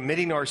in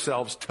committing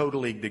ourselves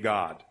totally to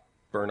God.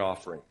 Burnt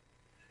offering.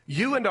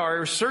 You and I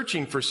are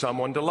searching for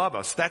someone to love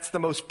us. That's the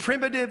most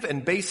primitive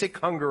and basic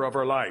hunger of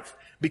our life.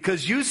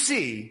 Because you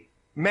see,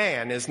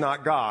 man is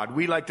not God.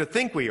 We like to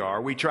think we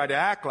are. We try to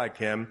act like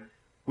him.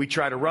 We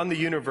try to run the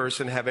universe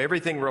and have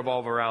everything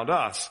revolve around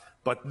us.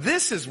 But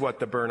this is what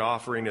the burnt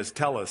offering is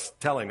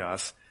telling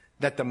us,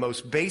 that the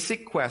most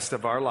basic quest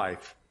of our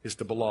life is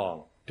to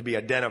belong, to be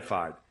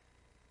identified,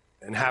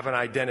 and have an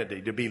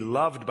identity, to be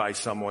loved by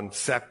someone,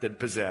 accepted,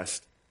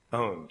 possessed,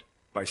 owned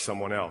by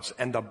someone else.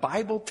 And the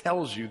Bible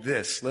tells you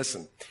this,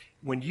 listen,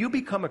 when you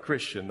become a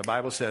Christian, the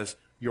Bible says,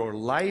 your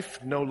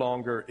life no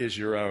longer is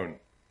your own.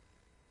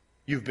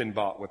 You've been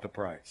bought with a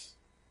price.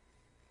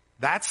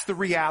 That's the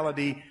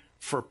reality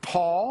for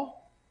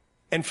Paul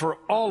and for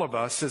all of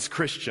us as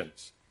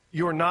Christians.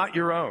 You're not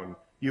your own.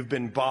 You've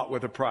been bought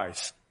with a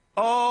price.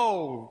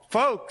 Oh,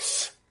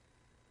 folks,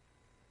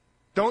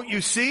 don't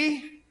you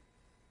see?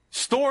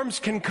 Storms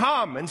can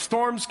come and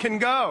storms can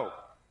go.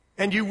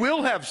 And you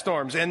will have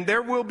storms, and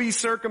there will be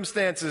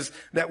circumstances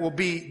that will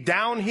be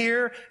down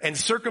here and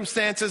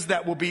circumstances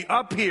that will be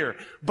up here.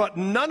 But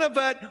none of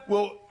that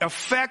will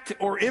affect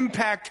or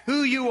impact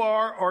who you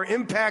are or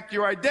impact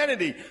your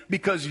identity,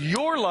 because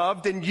you're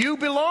loved and you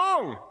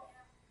belong.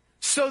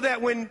 So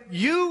that when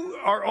you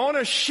are on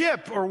a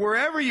ship or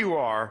wherever you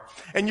are,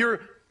 and you're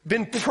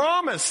been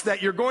promised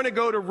that you're going to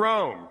go to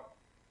Rome,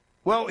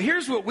 well,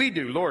 here's what we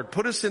do. Lord,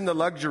 put us in the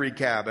luxury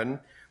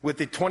cabin with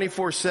the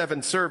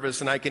 24/7 service,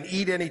 and I can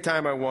eat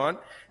anytime I want,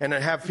 and I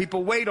have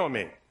people wait on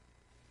me.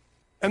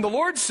 And the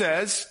Lord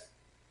says,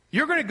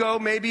 you're going to go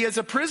maybe as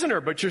a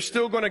prisoner, but you're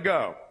still going to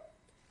go.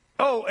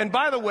 Oh, and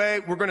by the way,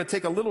 we're going to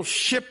take a little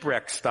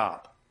shipwreck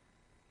stop.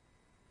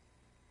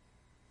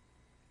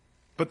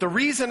 But the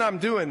reason I'm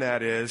doing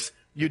that is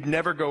you'd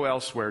never go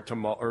elsewhere to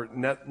Malta, or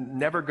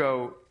never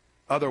go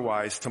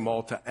otherwise to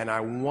Malta, and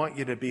I want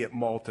you to be at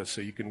Malta so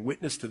you can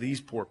witness to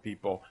these poor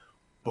people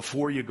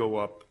before you go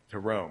up to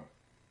Rome.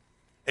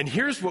 And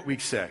here's what we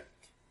say.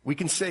 We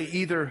can say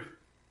either,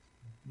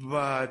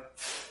 but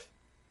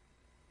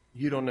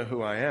you don't know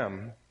who I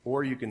am,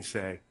 or you can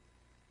say,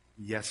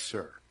 yes,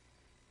 sir.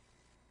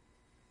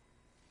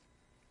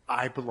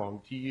 I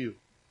belong to you.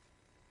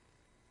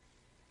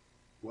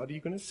 What are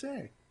you going to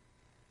say?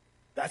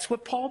 That's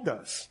what Paul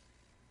does.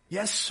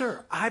 Yes,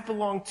 sir, I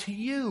belong to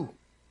you.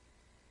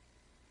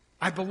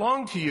 I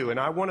belong to you, and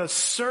I want to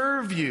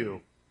serve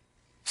you.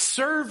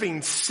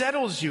 Serving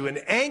settles you and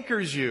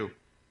anchors you.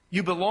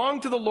 You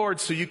belong to the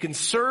Lord so you can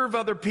serve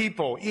other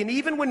people. And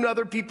even when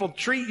other people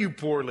treat you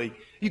poorly,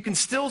 you can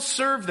still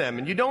serve them.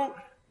 And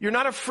you're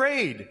not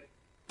afraid.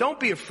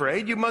 Don't be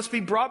afraid. You must be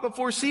brought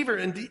before Caesar.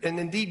 And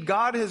indeed,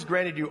 God has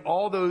granted you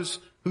all those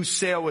who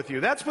sail with you.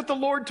 That's what the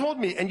Lord told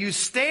me. And you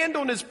stand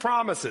on his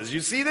promises. You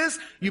see this?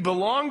 You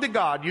belong to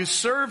God. You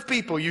serve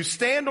people. You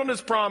stand on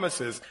his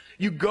promises.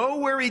 You go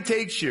where he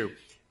takes you.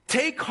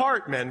 Take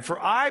heart, men,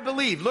 for I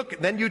believe. Look,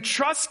 then you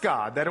trust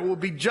God that it will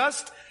be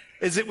just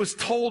as it was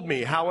told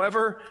me.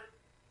 However,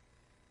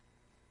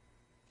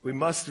 we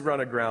must run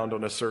aground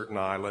on a certain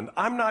island.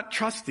 I'm not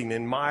trusting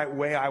in my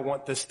way I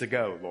want this to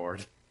go,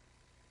 Lord.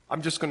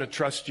 I'm just going to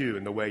trust you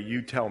in the way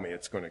you tell me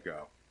it's going to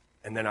go.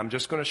 And then I'm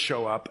just going to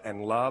show up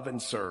and love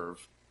and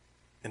serve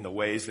in the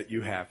ways that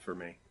you have for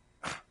me.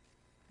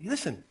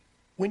 Listen,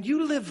 when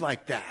you live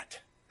like that,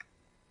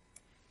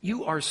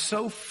 you are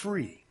so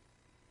free.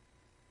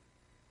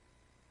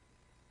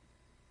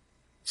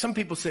 Some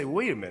people say,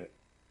 wait a minute.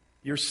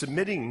 You're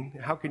submitting,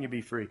 how can you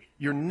be free?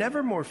 You're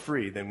never more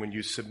free than when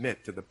you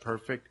submit to the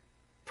perfect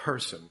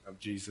person of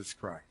Jesus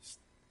Christ.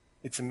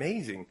 It's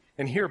amazing.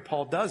 And here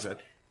Paul does it.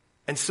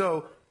 And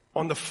so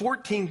on the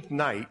 14th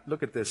night,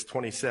 look at this,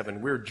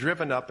 27, we're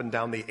driven up and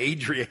down the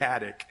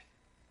Adriatic.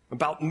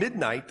 About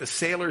midnight, the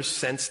sailors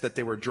sensed that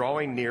they were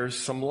drawing near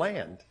some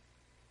land.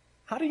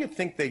 How do you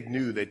think they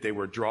knew that they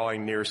were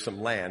drawing near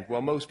some land?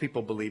 Well, most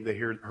people believe they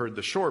heard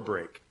the shore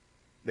break.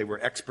 They were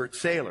expert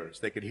sailors.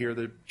 They could hear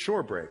the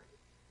shore break.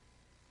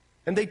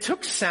 And they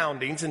took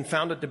soundings and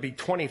found it to be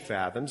 20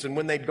 fathoms. And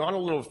when they'd gone a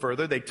little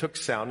further, they took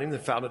soundings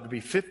and found it to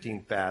be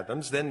 15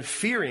 fathoms. Then,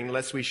 fearing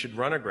lest we should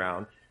run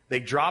aground, they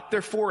dropped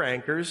their 4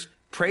 anchors,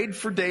 prayed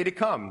for day to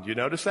come. Do you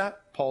notice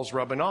that? Paul's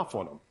rubbing off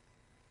on them.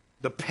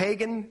 The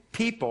pagan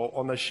people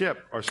on the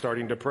ship are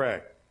starting to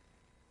pray.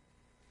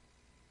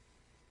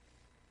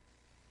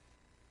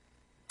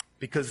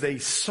 Because they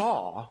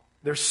saw,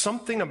 there's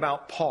something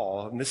about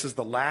Paul, and this is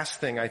the last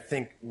thing I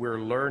think we're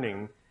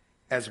learning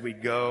as we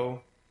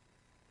go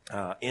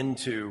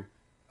into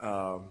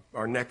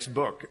our next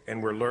book,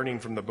 and we're learning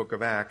from the book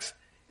of Acts,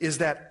 is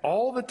that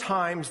all the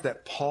times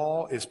that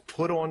Paul is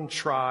put on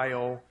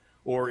trial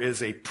or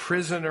is a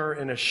prisoner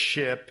in a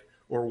ship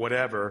or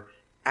whatever,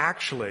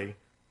 actually,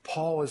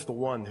 Paul is the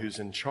one who's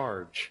in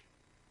charge.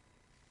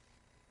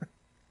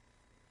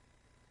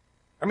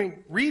 I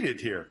mean, read it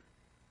here.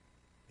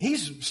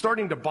 He's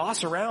starting to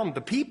boss around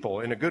the people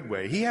in a good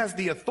way. He has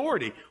the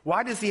authority.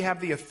 Why does he have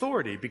the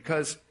authority?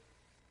 Because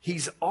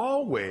he's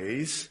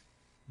always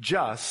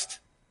just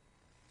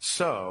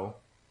so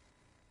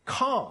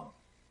calm.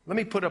 Let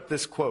me put up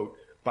this quote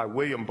by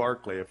William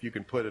Barclay, if you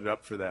can put it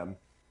up for them.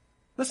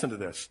 Listen to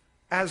this.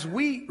 As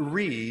we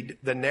read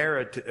the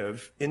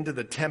narrative Into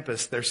the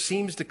Tempest, there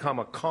seems to come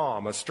a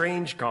calm, a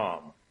strange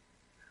calm.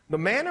 The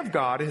man of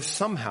God has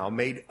somehow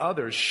made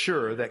others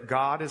sure that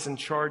God is in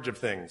charge of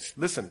things.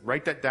 Listen,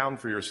 write that down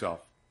for yourself.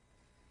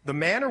 The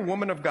man or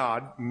woman of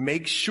God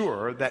makes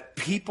sure that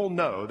people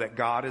know that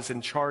God is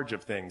in charge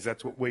of things.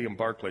 That's what William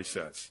Barclay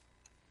says.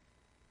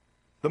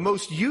 The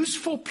most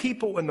useful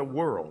people in the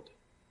world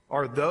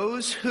are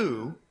those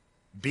who,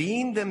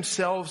 being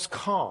themselves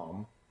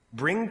calm,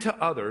 bring to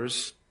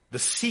others the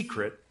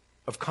secret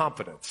of of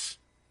confidence.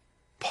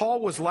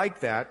 Paul was like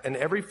that, and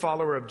every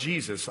follower of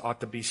Jesus ought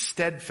to be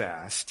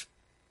steadfast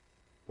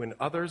when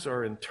others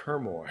are in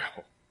turmoil.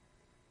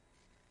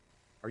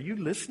 Are you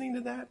listening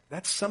to that?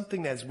 That's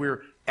something as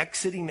we're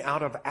exiting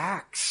out of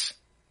Acts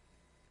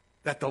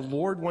that the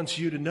Lord wants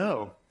you to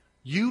know.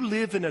 You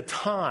live in a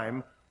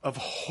time of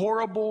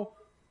horrible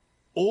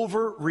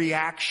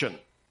overreaction.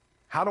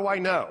 How do I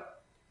know?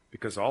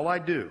 Because all I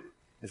do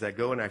is I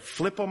go and I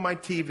flip on my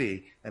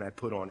TV and I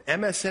put on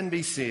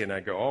MSNBC and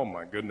I go, oh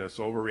my goodness,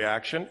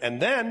 overreaction. And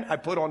then I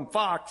put on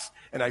Fox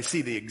and I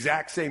see the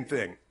exact same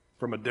thing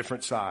from a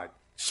different side.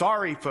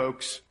 Sorry,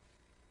 folks.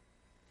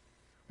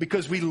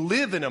 Because we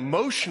live in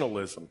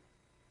emotionalism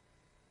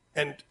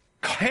and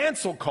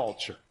cancel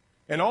culture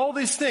and all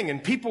this thing.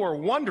 And people are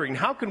wondering,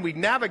 how can we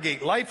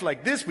navigate life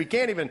like this? We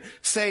can't even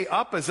say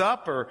up is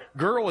up or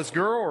girl is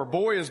girl or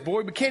boy is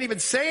boy. We can't even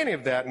say any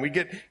of that and we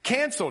get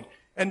canceled.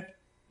 And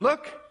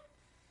look,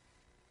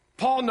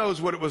 Paul knows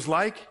what it was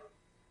like.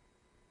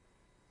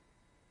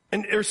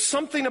 And there's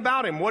something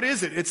about him. What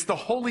is it? It's the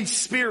Holy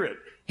Spirit.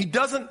 He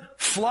doesn't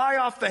fly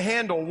off the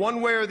handle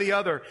one way or the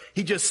other.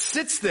 He just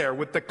sits there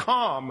with the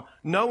calm,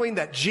 knowing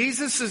that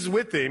Jesus is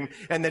with him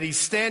and that he's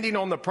standing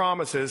on the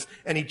promises,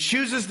 and he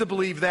chooses to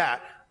believe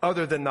that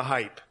other than the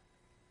hype.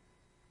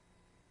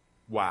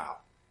 Wow.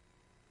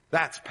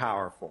 That's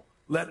powerful.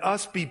 Let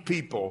us be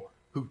people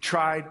who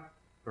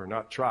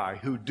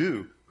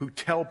who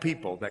tell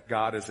people that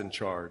God is in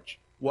charge.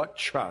 What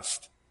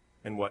trust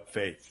and what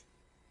faith.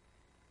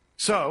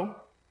 So,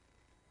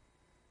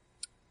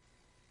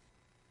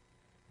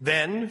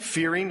 then,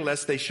 fearing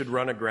lest they should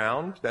run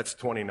aground, that's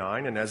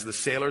 29, and as the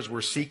sailors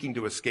were seeking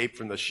to escape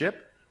from the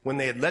ship, when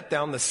they had let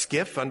down the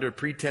skiff under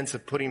pretense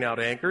of putting out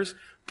anchors,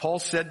 Paul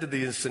said to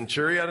the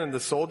centurion and the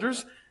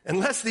soldiers,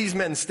 unless these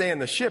men stay in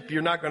the ship,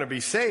 you're not going to be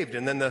saved.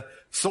 And then the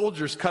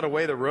soldiers cut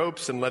away the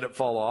ropes and let it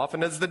fall off.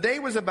 And as the day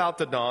was about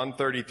to dawn,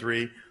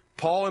 33,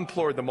 Paul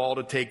implored them all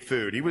to take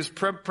food. He was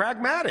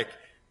pragmatic.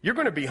 You're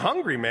going to be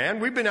hungry, man.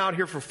 We've been out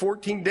here for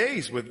 14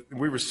 days.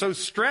 We were so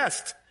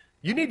stressed.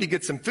 You need to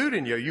get some food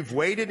in you. You've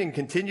waited and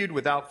continued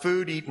without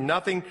food, eaten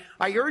nothing.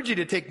 I urge you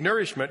to take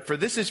nourishment, for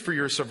this is for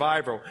your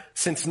survival,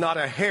 since not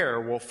a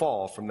hair will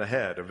fall from the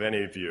head of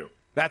any of you.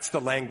 That's the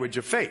language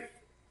of faith,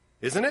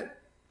 isn't it?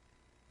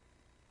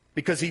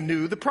 Because he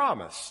knew the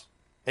promise.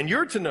 And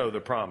you're to know the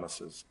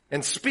promises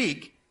and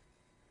speak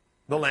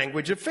the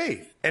language of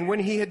faith. And when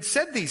he had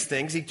said these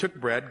things, he took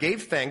bread,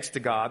 gave thanks to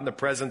God in the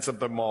presence of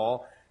them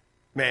all.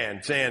 Man,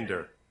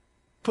 Xander,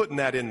 putting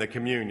that in the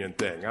communion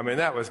thing. I mean,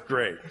 that was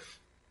great.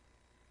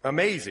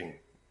 Amazing.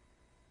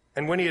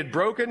 And when he had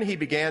broken, he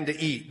began to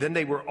eat. Then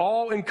they were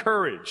all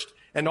encouraged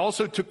and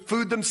also took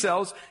food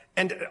themselves.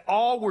 And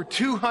all were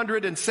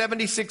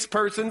 276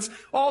 persons.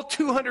 All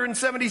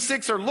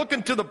 276 are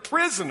looking to the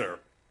prisoner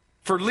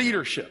for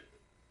leadership.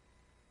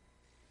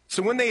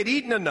 So when they had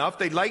eaten enough,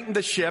 they lightened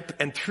the ship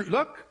and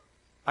look,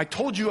 I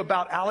told you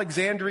about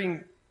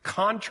Alexandrine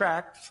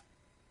contracts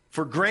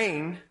for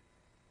grain,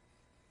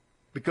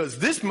 because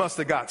this must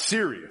have got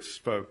serious,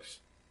 folks,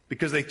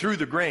 because they threw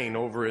the grain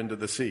over into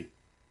the sea.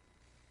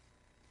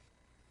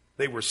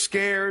 They were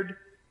scared.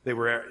 They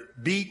were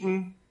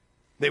beaten.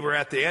 They were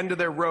at the end of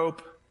their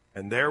rope.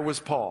 And there was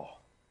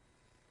Paul,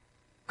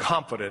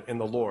 confident in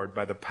the Lord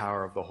by the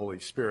power of the Holy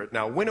Spirit.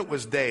 Now, when it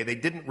was day, they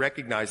didn't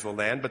recognize the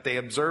land, but they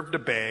observed a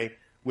bay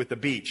with a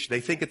beach.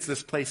 They think it's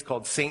this place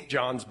called St.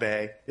 John's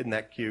Bay. Isn't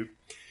that cute?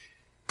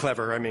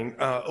 Clever,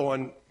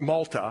 on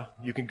Malta.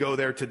 You can go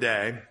there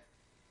today.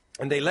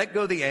 And they let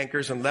go the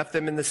anchors and left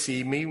them in the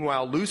sea.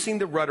 Meanwhile, loosing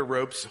the rudder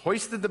ropes,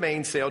 hoisted the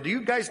mainsail. Do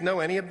you guys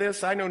know any of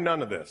this? I know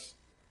none of this.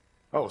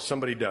 Oh,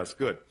 somebody does.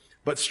 Good.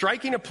 But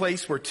striking a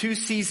place where two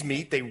seas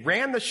meet, they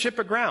ran the ship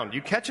aground.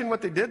 You catching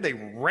what they did? They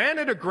ran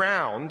it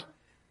aground,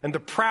 and the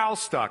prow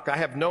stuck. I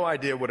have no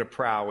idea what a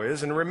prow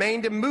is, and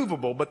remained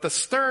immovable, but the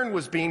stern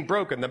was being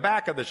broken, the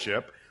back of the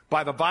ship,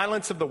 by the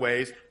violence of the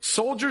waves.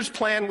 Soldiers'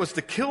 plan was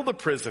to kill the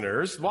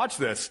prisoners. Watch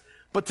this.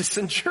 But the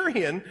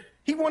centurion,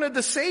 he wanted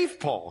to save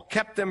Paul,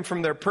 kept them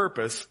from their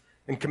purpose,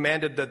 and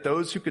commanded that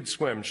those who could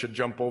swim should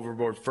jump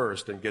overboard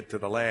first and get to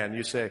the land.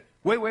 You say,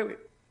 wait.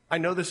 I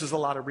know this is a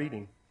lot of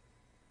reading.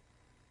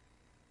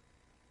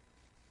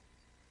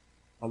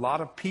 A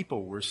lot of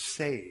people were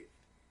saved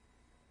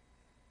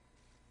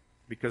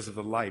because of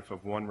the life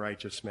of one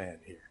righteous man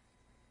here.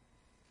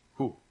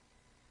 Who?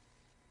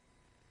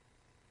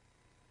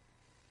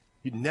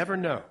 You'd never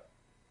know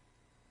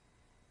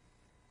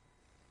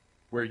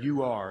where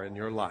you are in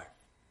your life.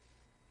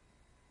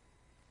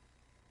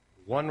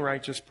 One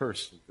righteous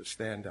person to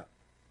stand up,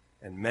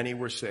 and many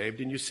were saved,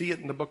 and you see it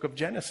in the book of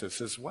Genesis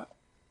as well.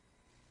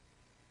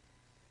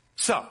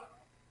 So,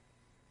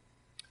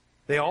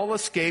 they all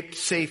escaped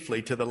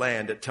safely to the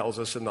land, it tells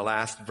us in the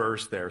last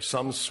verse there.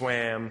 Some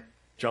swam,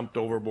 jumped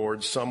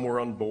overboard, some were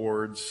on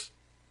boards.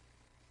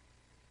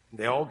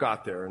 They all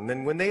got there. And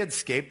then when they had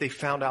escaped, they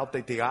found out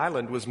that the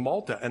island was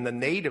Malta, and the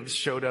natives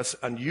showed us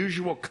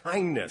unusual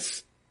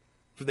kindness.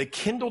 For they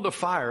kindled a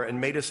fire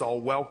and made us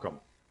all welcome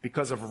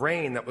because of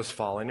rain that was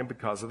falling and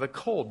because of the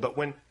cold. But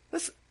when,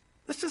 listen,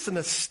 This is an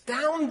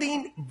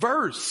astounding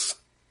verse.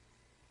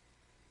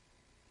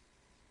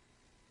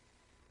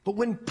 But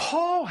when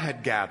Paul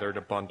had gathered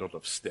a bundle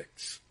of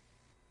sticks,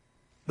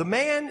 the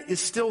man is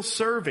still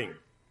serving.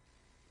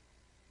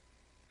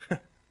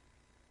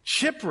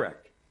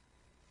 Shipwreck.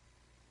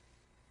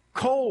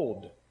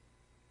 Cold.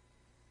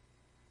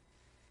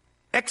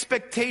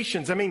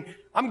 Expectations. I mean,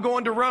 I'm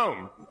going to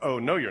Rome. Oh,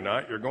 no, you're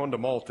not. You're going to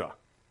Malta.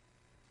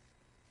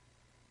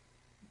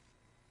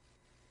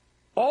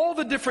 All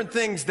the different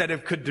things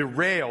that could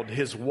derailed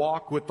his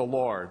walk with the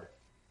Lord.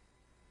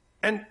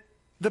 And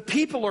the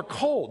people are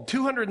cold,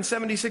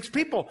 276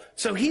 people.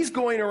 So he's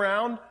going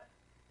around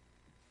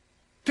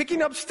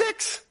picking up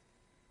sticks.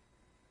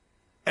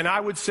 And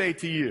I would say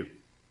to you,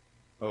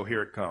 oh,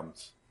 here it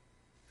comes.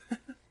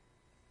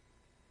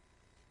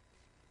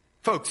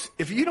 Folks,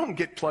 if you don't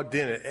get plugged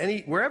in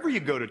at wherever you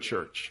go to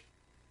church,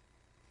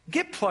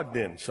 get plugged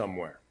in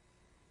somewhere.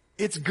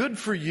 It's good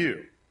for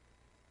you.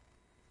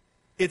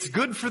 It's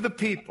good for the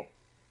people.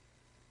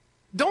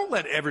 Don't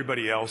let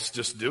everybody else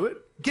just do it.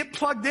 Get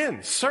plugged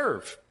in.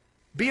 Serve.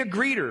 Be a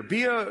greeter.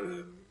 Be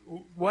a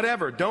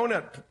whatever.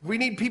 Donut. We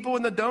need people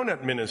in the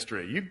donut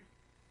ministry.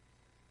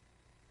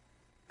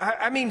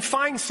 I mean,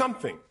 find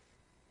something.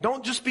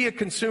 Don't just be a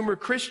consumer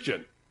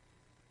Christian.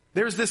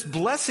 There's this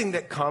blessing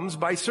that comes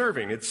by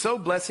serving. It's so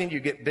blessing you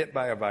get bit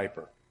by a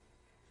viper.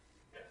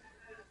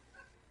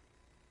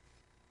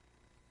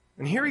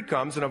 And here he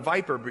comes, and a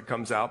viper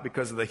comes out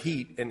because of the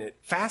heat, and it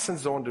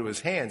fastens onto his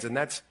hands, and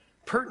that's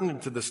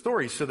pertinent to the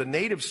story. So the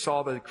natives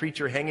saw the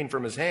creature hanging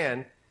from his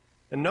hand,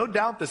 and no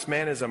doubt this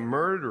man is a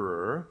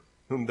murderer,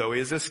 whom though he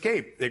has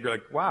escaped. They're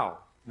like, wow,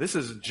 this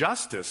is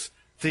justice.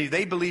 See,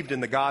 they believed in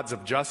the gods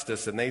of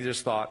justice, and they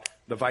just thought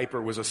the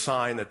viper was a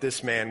sign that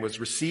this man was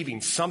receiving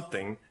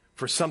something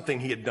for something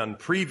he had done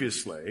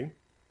previously.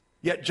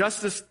 Yet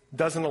justice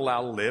doesn't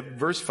allow to live.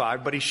 Verse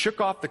 5, but he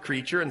shook off the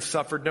creature and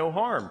suffered no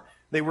harm.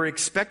 They were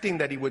expecting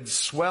that he would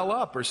swell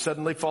up or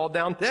suddenly fall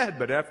down dead.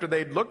 But after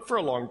they'd looked for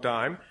a long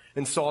time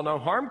and saw no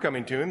harm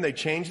coming to him, they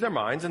changed their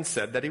minds and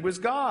said that he was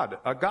God,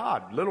 a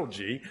god, little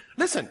g.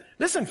 Listen,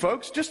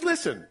 folks, just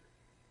listen.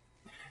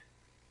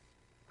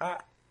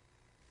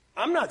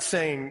 I'm not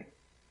saying,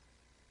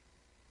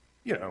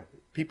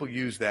 people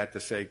use that to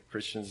say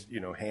Christians,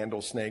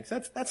 handle snakes.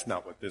 That's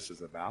not what this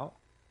is about.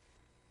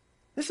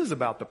 This is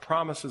about the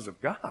promises of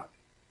God.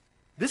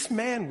 This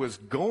man was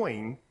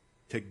going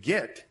to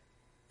get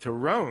to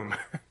Rome.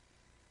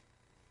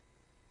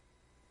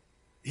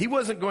 He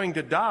wasn't going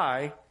to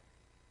die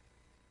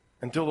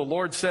until the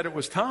Lord said it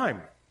was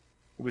time.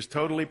 He was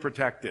totally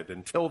protected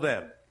until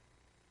then.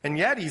 And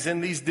yet he's in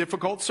these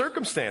difficult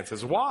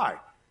circumstances. Why?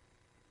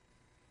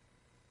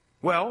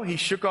 Well, he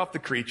shook off the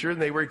creature,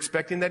 and they were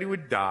expecting that he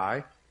would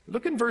die.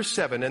 Look in verse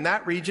 7. In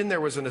that region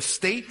there was an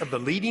estate of the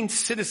leading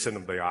citizen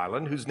of the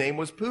island, whose name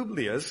was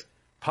Publius,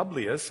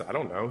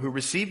 who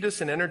received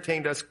us and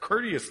entertained us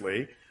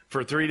courteously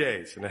for 3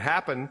 days. And it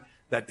happened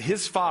that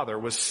his father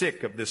was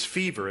sick of this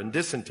fever and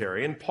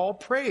dysentery, and Paul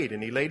prayed,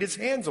 and he laid his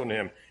hands on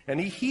him, and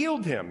he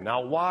healed him.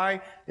 Now,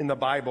 why in the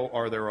Bible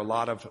are there a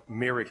lot of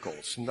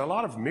miracles? And a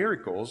lot of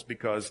miracles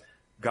because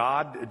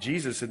God,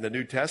 Jesus in the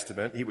New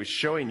Testament, he was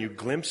showing you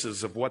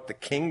glimpses of what the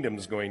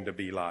kingdom's going to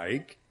be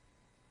like.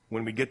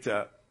 When we get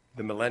to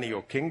the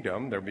millennial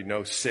kingdom, there'll be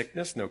no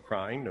sickness, no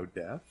crying, no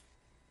death.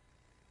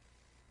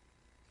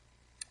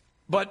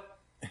 But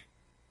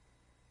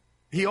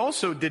he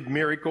also did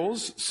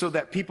miracles so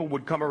that people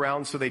would come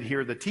around so they'd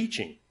hear the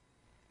teaching.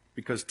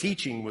 Because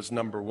teaching was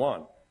number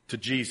one to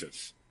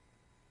Jesus.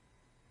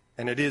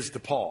 And it is to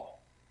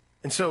Paul.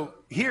 And so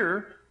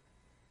here,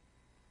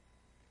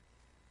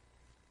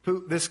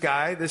 this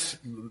guy, the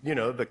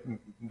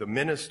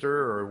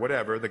minister or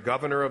whatever, the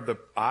governor of the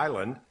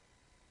island,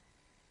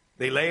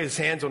 they lay his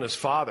hands on his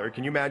father.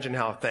 Can you imagine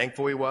how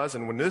thankful he was?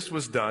 And when this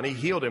was done, he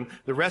healed him.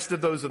 The rest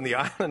of those on the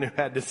island who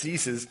had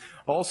diseases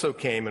also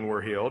came and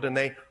were healed. And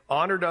they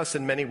honored us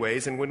in many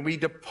ways. And when we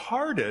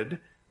departed,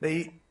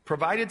 they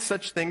provided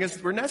such things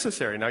as were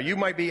necessary. Now, you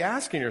might be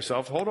asking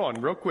yourself, hold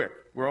on, real quick.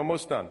 We're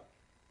almost done.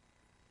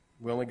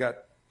 We only got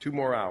 2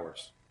 more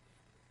hours.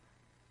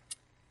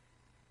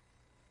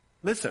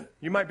 Listen,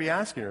 you might be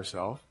asking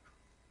yourself,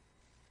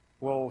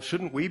 well,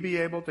 shouldn't we be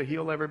able to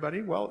heal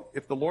everybody? Well,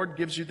 if the Lord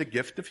gives you the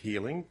gift of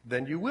healing,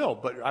 then you will.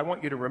 But I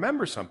want you to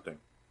remember something.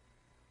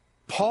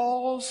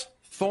 Paul's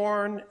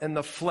thorn in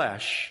the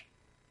flesh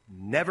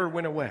never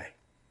went away.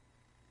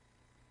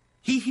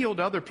 He healed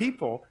other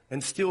people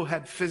and still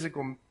had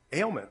physical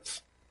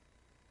ailments.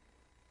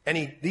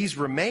 And these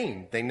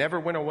remained. They never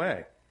went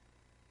away.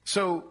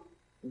 So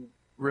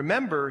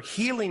remember,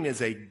 healing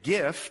is a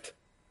gift.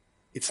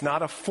 It's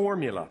not a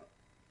formula.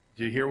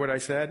 Do you hear what I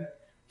said?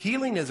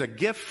 Healing is a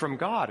gift from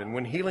God, and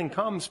when healing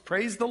comes,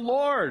 praise the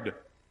Lord.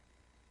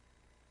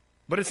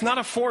 But it's not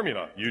a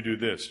formula. You do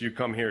this, you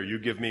come here, you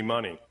give me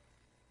money,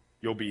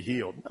 you'll be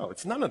healed. No,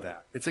 it's none of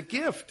that. It's a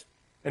gift.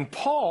 And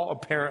Paul,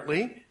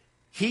 apparently,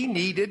 he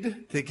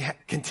needed to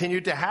continue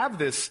to have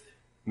this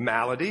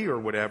malady or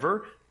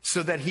whatever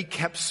so that he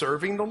kept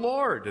serving the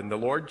Lord. And the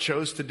Lord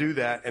chose to do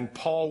that, and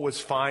Paul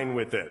was fine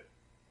with it.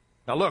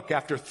 Now look,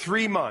 after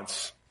 3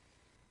 months,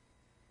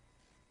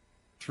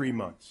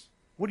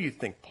 what do you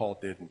think Paul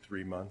did in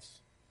 3 months?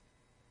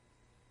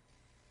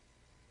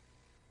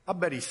 I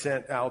bet he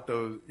sent out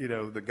those,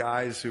 the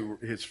guys who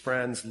were his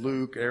friends,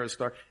 Luke,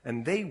 Aristarchus,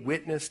 and they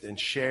witnessed and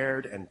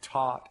shared and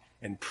taught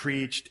and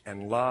preached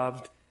and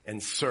loved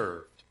and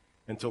served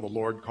until the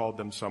Lord called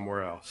them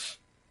somewhere else.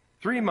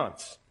 3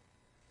 months.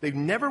 They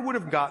never would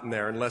have gotten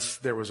there unless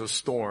there was a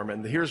storm,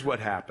 and here's what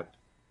happened.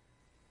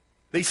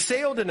 They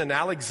sailed in an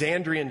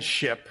Alexandrian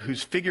ship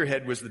whose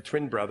figurehead was the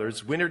twin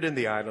brothers, wintered in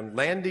the island,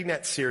 landing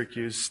at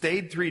Syracuse,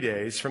 stayed 3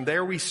 days. From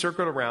there we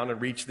circled around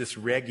and reached this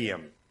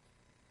Rhegium.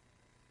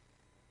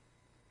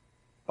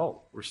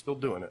 Oh, we're still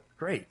doing it.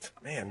 Great.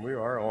 Man, we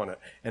are on it.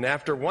 And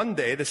after 1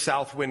 day, the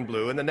south wind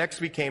blew, and the next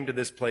we came to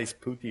this place,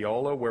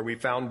 Puteoli, where we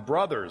found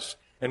brothers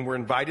and were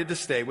invited to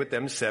stay with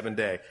them 7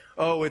 days.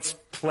 Oh, it's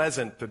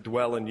pleasant to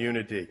dwell in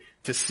unity,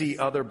 to see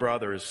other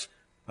brothers,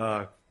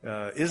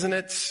 isn't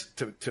it?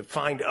 To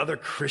find other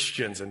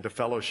Christians and to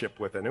fellowship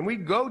with them. And we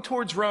go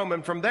towards Rome,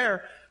 and from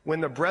there, when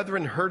the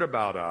brethren heard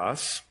about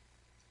us,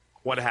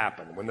 what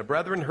happened? When the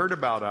brethren heard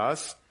about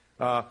us,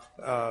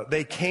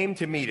 they came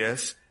to meet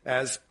us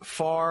as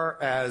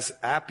far as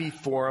Appii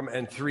Forum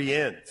and 3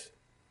 Inns.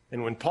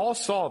 And when Paul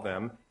saw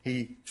them,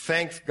 he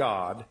thanked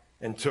God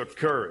and took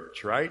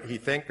courage, right? He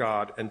thanked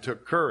God and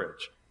took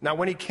courage. Now,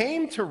 when he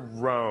came to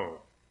Rome,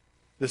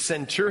 the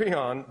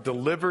centurion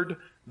delivered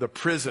the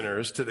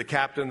prisoners to the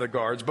captain of the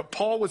guards, but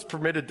Paul was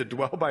permitted to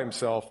dwell by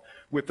himself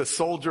with the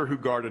soldier who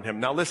guarded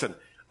him. Now, listen,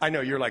 I know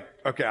you're like,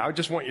 okay, I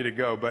just want you to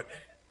go, but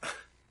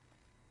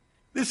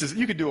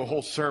you could do a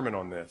whole sermon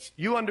on this.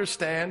 You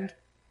understand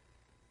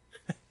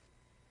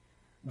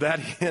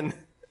that in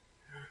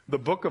the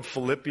book of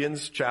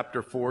Philippians,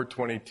 chapter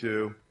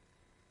 4:22,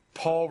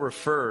 Paul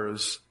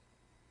refers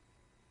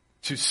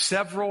to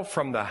several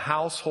from the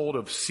household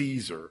of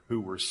Caesar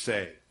who were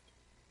saved.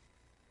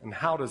 And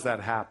how does that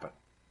happen?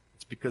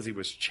 It's because he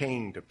was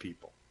chained to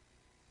people.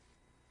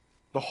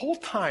 The whole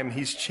time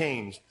he's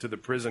chained to the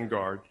prison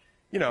guard,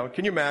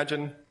 can you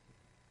imagine?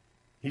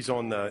 He's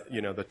on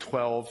the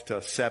 12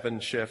 to 7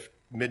 shift,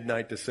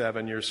 midnight to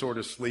 7. You're sort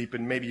of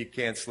sleeping. Maybe you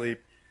can't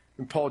sleep.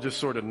 And Paul just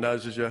sort of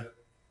nudges you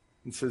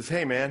and says,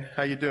 hey, man,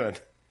 how you doing?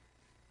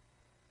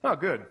 Oh,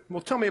 good.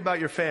 Well, tell me about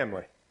your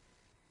family.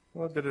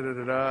 Well,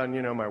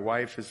 and my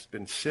wife has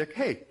been sick.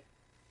 Hey,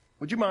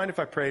 would you mind if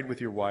I prayed with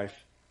your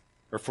wife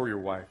or for your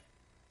wife?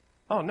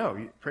 Oh, no,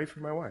 you pray for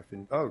my wife.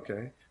 And, oh,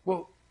 okay.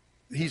 Well,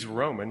 he's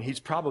Roman. He's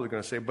probably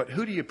going to say, but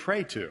who do you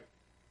pray to?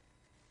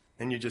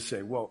 And you just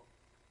say, well,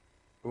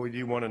 do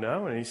you want to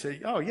know? And he say,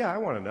 oh, yeah, I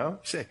want to know. You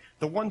say,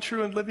 the one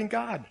true and living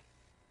God.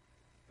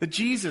 The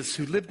Jesus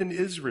who lived in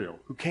Israel,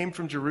 who came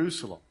from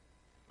Jerusalem.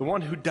 The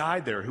one who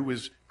died there, who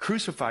was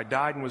crucified,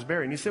 died, and was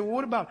buried. And he said, well,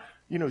 what about,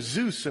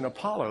 Zeus and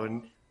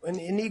Apollo? And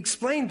he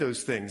explained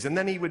those things. And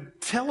then he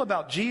would tell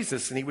about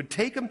Jesus, and he would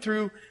take them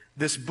through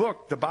this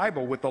book, the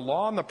Bible, with the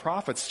law and the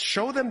prophets,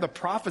 show them the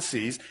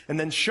prophecies, and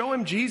then show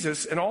him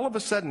Jesus. And all of a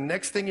sudden,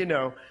 next thing you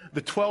know,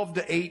 the 12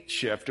 to 8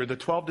 shift or the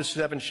 12 to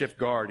 7 shift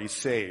guard, he's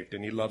saved,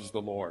 and he loves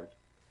the Lord.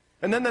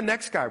 And then the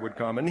next guy would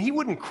come, and he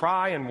wouldn't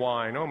cry and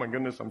whine, oh my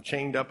goodness, I'm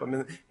chained up.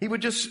 He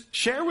would just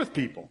share with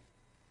people.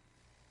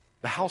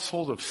 The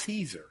household of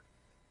Caesar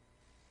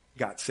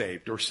got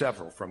saved, or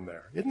several from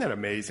there. Isn't that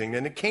amazing?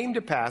 And it came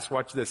to pass,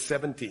 watch this,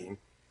 17,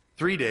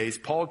 3 days,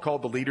 Paul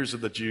called the leaders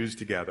of the Jews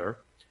together.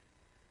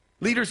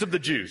 Leaders of the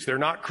Jews, they're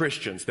not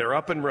Christians, they're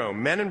up in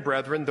Rome. Men and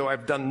brethren, though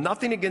I've done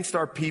nothing against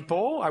our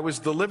people, I was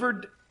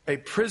delivered a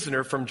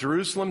prisoner from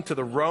Jerusalem to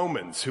the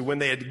Romans, who when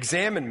they had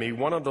examined me,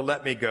 wanted to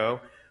let me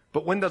go.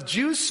 But when the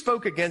Jews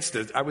spoke against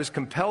it, I was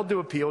compelled to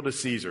appeal to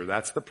Caesar.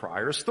 That's the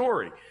prior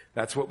story.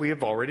 That's what we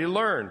have already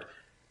learned.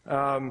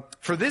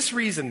 For this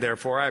reason,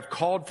 therefore, I have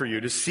called for you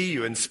to see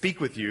you and speak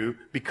with you,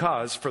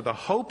 because for the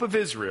hope of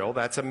Israel,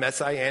 that's a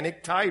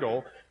messianic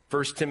title.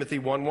 1 Timothy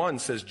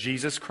 1:1 says,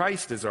 Jesus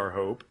Christ is our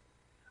hope.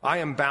 I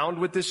am bound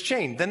with this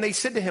chain. Then they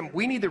said to him,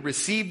 we neither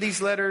received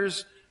these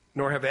letters,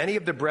 nor have any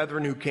of the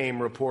brethren who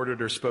came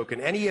reported or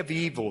spoken any of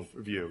evil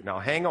of you. Now,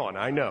 hang on.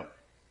 I know.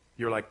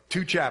 You're like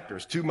 2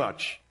 chapters, too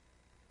much.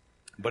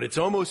 But it's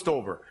almost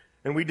over.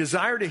 And we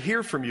desire to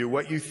hear from you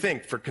what you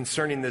think, for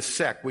concerning this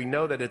sect. We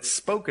know that it's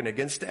spoken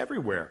against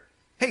everywhere.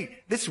 Hey,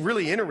 this is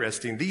really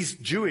interesting. These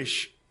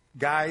Jewish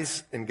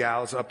guys and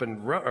gals up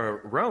in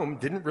Rome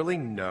didn't really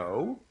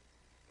know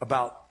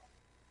about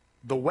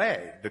the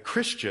way, the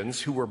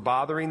Christians who were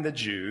bothering the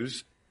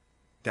Jews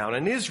down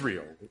in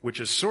Israel, which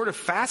is sort of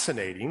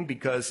fascinating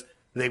because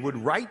they would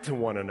write to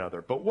one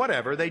another. But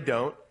whatever, they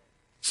don't.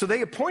 So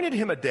they appointed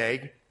him a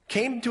day,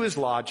 came to his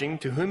lodging,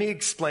 to whom he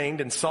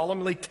explained and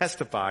solemnly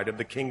testified of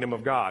the kingdom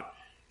of God.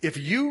 If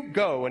you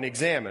go and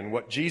examine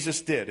what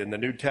Jesus did in the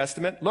New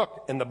Testament,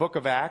 look, in the book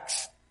of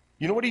Acts,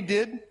 you know what he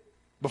did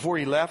before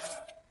he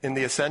left in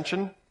the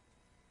ascension?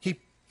 He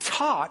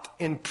taught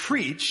and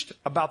preached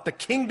about the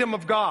kingdom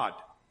of God.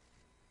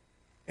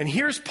 And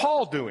here's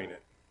Paul doing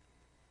it.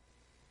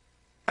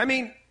 I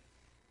mean,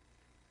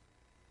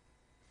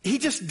 he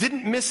just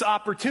didn't miss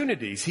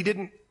opportunities. He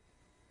didn't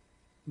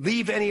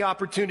leave any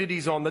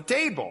opportunities on the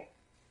table.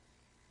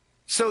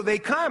 So they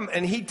come,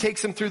 and he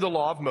takes them through the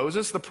law of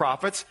Moses, the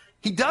prophets.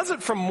 He does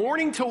it from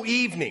morning till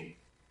evening.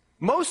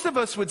 Most of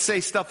us would say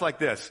stuff like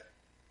this: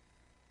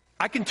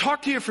 I can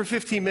talk to you for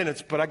 15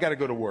 minutes, but I got to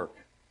go to work.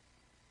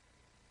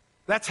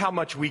 That's how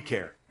much we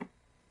care.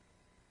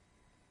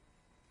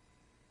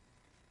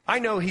 I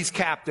know he's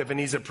captive and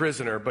he's a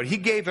prisoner, but he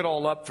gave it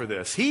all up for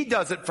this. He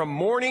does it from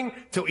morning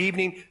till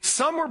evening.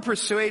 Some were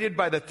persuaded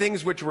by the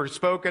things which were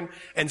spoken,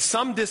 and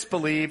some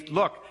disbelieved.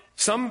 Look,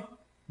 some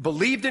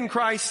believed in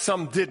Christ,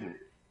 some didn't.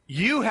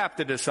 You have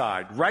to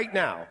decide right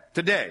now,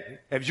 today,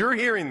 as you're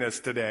hearing this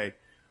today,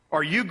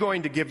 are you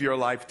going to give your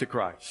life to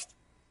Christ?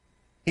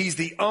 He's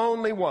the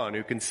only one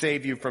who can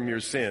save you from your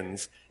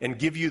sins and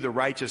give you the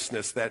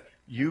righteousness that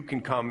you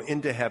can come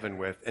into heaven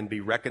with and be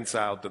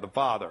reconciled to the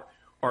Father.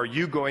 Are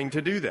you going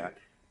to do that?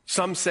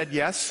 Some said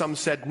yes, some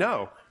said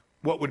no.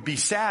 What would be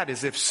sad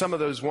is if some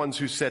of those ones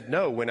who said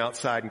no went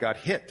outside and got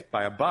hit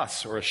by a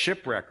bus or a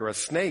shipwreck or a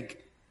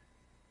snake.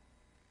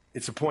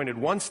 It's appointed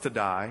once to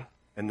die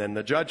and then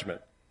the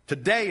judgment.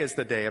 Today is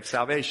the day of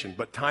salvation,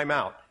 but time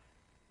out.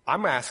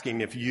 I'm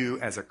asking if you,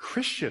 as a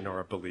Christian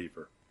or a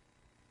believer,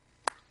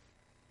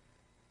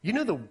 you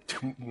know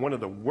one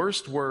of the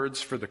worst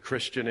words for the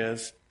Christian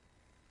is,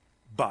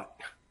 but.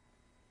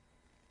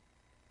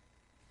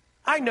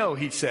 I know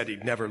he said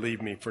he'd never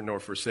leave me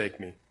nor forsake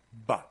me,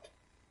 but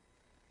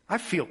I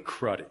feel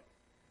cruddy.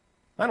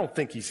 I don't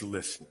think he's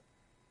listening.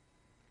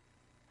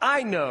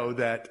 I know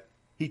that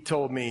he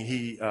told me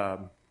he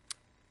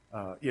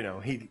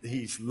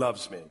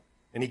loves me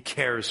and he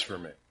cares for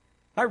me.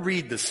 I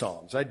read the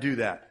Psalms. I do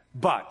that,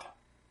 but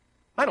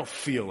I don't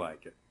feel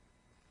like it.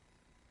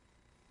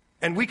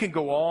 And we can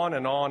go on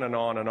and on and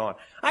on and on.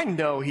 I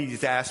know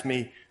he's asked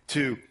me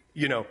to,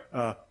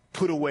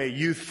 put away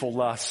youthful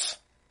lusts.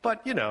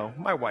 But,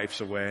 my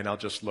wife's away and I'll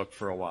just look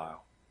for a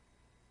while.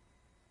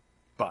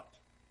 But,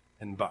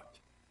 and but,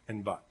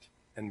 and but,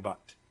 and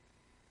but.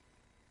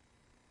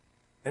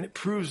 And it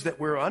proves that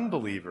we're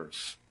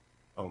unbelievers,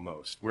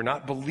 almost. We're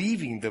not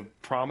believing the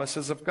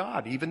promises of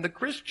God, even the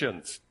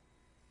Christians.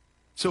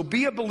 So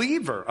be a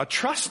believer, a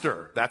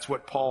truster. That's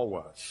what Paul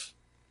was.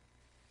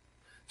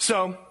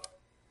 So,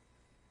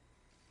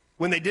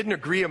 when they didn't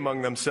agree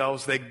among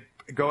themselves, they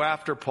go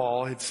after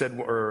Paul had said,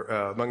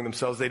 among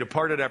themselves, they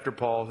departed after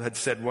Paul had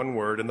said one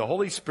word, and the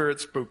Holy Spirit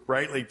spoke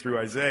brightly through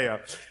Isaiah.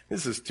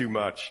 This is too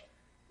much.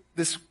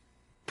 This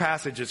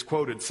passage is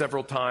quoted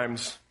several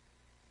times.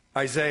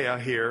 Isaiah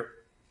here,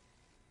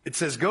 it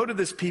says, "Go to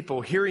this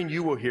people, hearing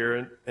you will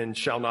hear and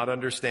shall not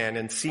understand,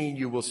 and seeing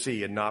you will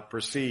see and not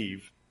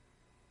perceive.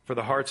 For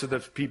the hearts of the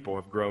people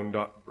have grown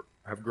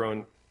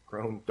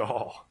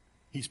dull."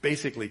 He's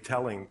basically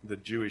telling the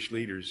Jewish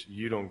leaders,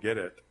 you don't get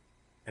it.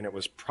 And it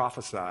was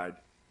prophesied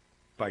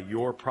by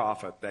your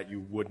prophet that you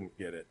wouldn't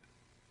get it.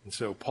 And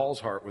so Paul's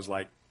heart was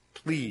like,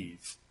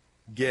 please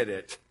get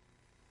it.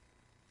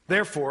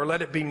 "Therefore,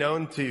 let it be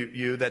known to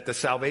you that the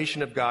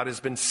salvation of God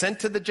has been sent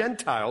to the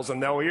Gentiles,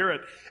 and they'll hear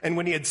it." And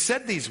when he had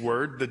said these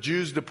words, the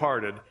Jews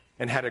departed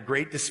and had a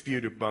great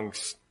dispute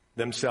amongst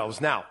themselves.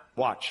 Now,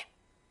 watch.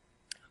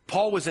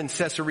 Paul was in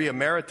Caesarea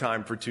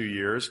Maritime for 2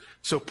 years.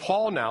 So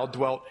Paul now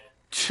dwelt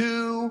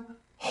 2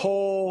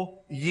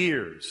 whole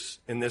years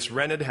in this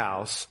rented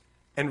house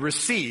and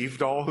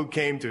received all who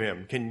came to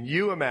him. Can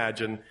you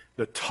imagine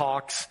the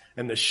talks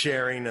and the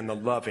sharing and the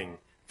loving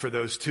for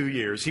those 2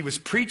 years? He was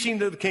preaching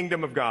the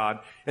kingdom of God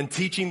and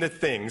teaching the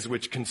things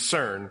which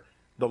concern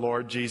the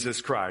Lord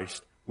Jesus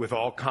Christ with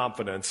all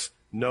confidence,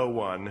 no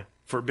one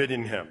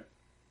forbidding him.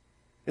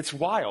 It's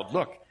wild.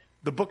 Look,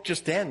 the book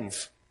just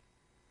ends.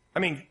 I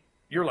mean,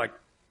 you're like,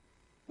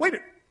 wait,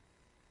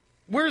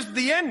 where's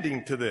the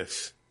ending to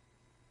this?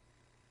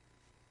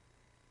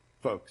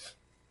 Folks,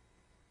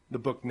 the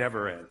book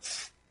never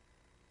ends.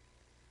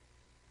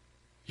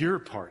 You're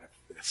part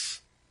of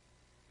this.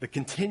 The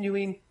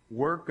continuing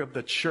work of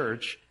the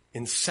church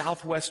in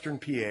southwestern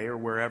PA or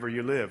wherever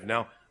you live.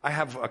 Now, I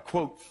have a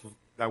quote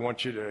I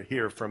want you to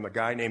hear from a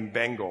guy named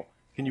Bengal.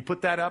 Can you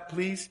put that up,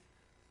 please?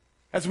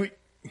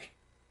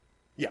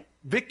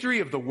 Victory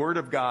of the Word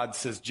of God,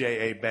 says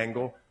J.A.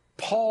 Bengal.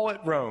 Paul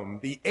at Rome,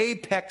 the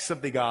apex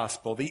of the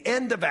gospel, the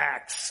end of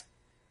Acts.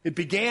 It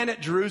began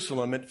at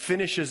Jerusalem, it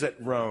finishes at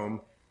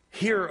Rome.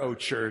 Here, O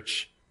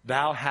church,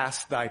 thou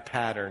hast thy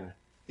pattern.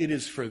 It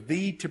is for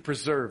thee to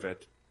preserve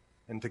it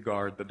and to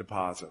guard the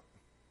deposit.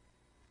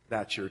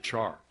 That's your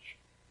charge.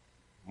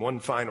 One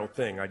final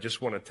thing, I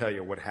just want to tell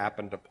you what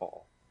happened to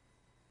Paul.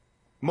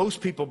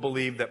 Most people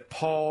believe that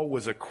Paul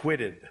was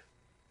acquitted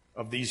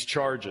of these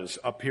charges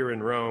up here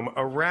in Rome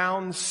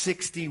around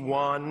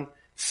 61,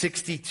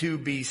 62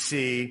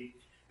 BC.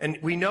 And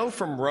we know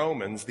from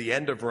Romans, the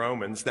end of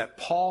Romans, that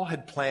Paul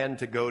had planned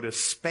to go to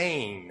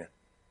Spain,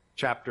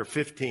 chapter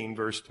 15,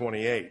 verse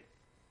 28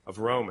 of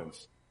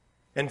Romans.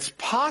 And it's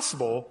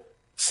possible,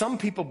 some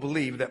people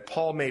believe that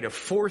Paul made a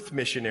 4th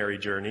missionary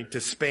journey to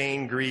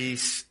Spain,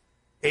 Greece,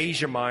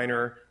 Asia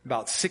Minor,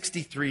 about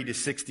 63 to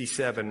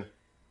 67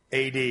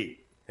 AD.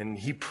 And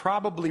he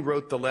probably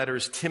wrote the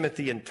letters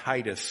Timothy and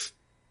Titus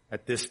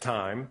at this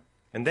time.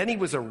 And then he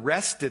was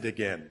arrested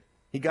again.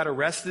 He got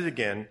arrested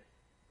again.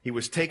 He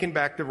was taken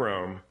back to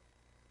Rome,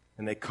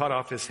 and they cut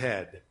off his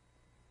head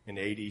in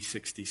AD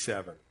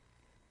 67.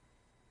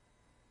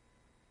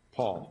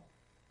 Paul,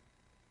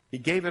 he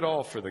gave it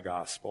all for the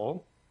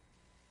gospel.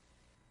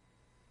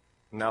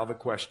 Now the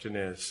question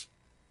is,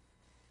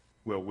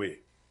 will we?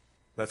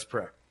 Let's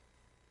pray.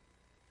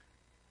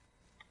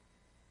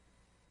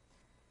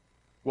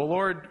 Well,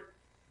 Lord,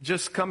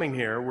 just coming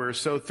here, we're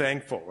so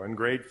thankful and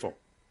grateful.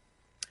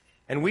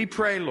 And we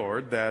pray,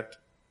 Lord, that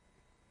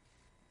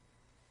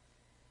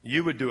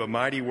you would do a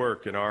mighty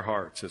work in our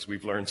hearts as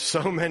we've learned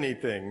so many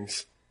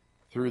things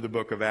through the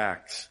book of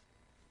Acts.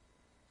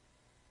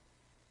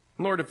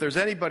 Lord, if there's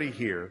anybody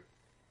here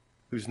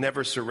who's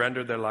never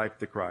surrendered their life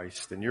to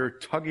Christ, and you're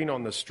tugging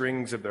on the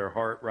strings of their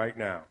heart right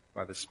now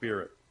by the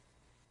Spirit,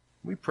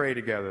 we pray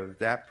together that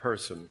that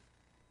person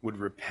would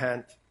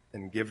repent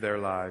and give their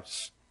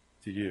lives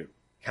to you.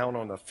 Count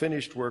on the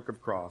finished work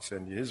of cross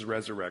and his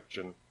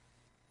resurrection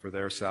for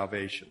their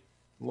salvation.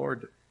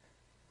 Lord,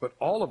 but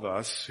all of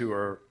us who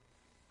are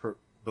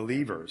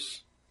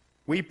believers,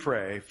 we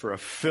pray for a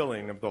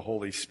filling of the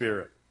Holy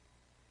Spirit,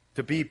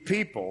 to be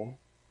people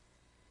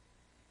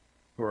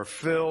who are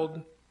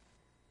filled,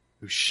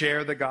 who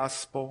share the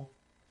gospel,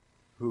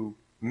 who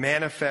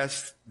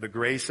manifest the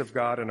grace of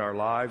God in our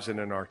lives and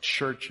in our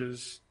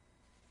churches,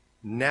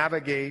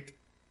 navigate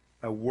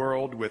a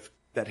world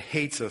that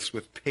hates us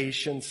with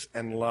patience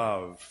and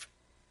love,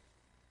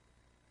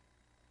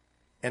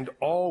 and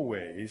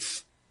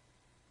always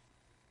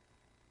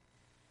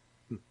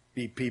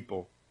be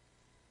people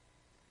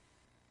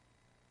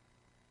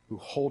who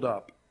hold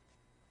up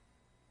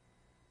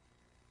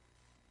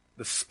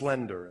the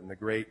splendor and the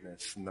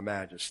greatness and the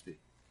majesty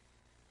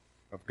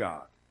of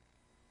God.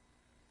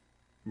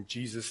 In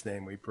Jesus'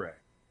 name we pray.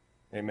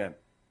 Amen.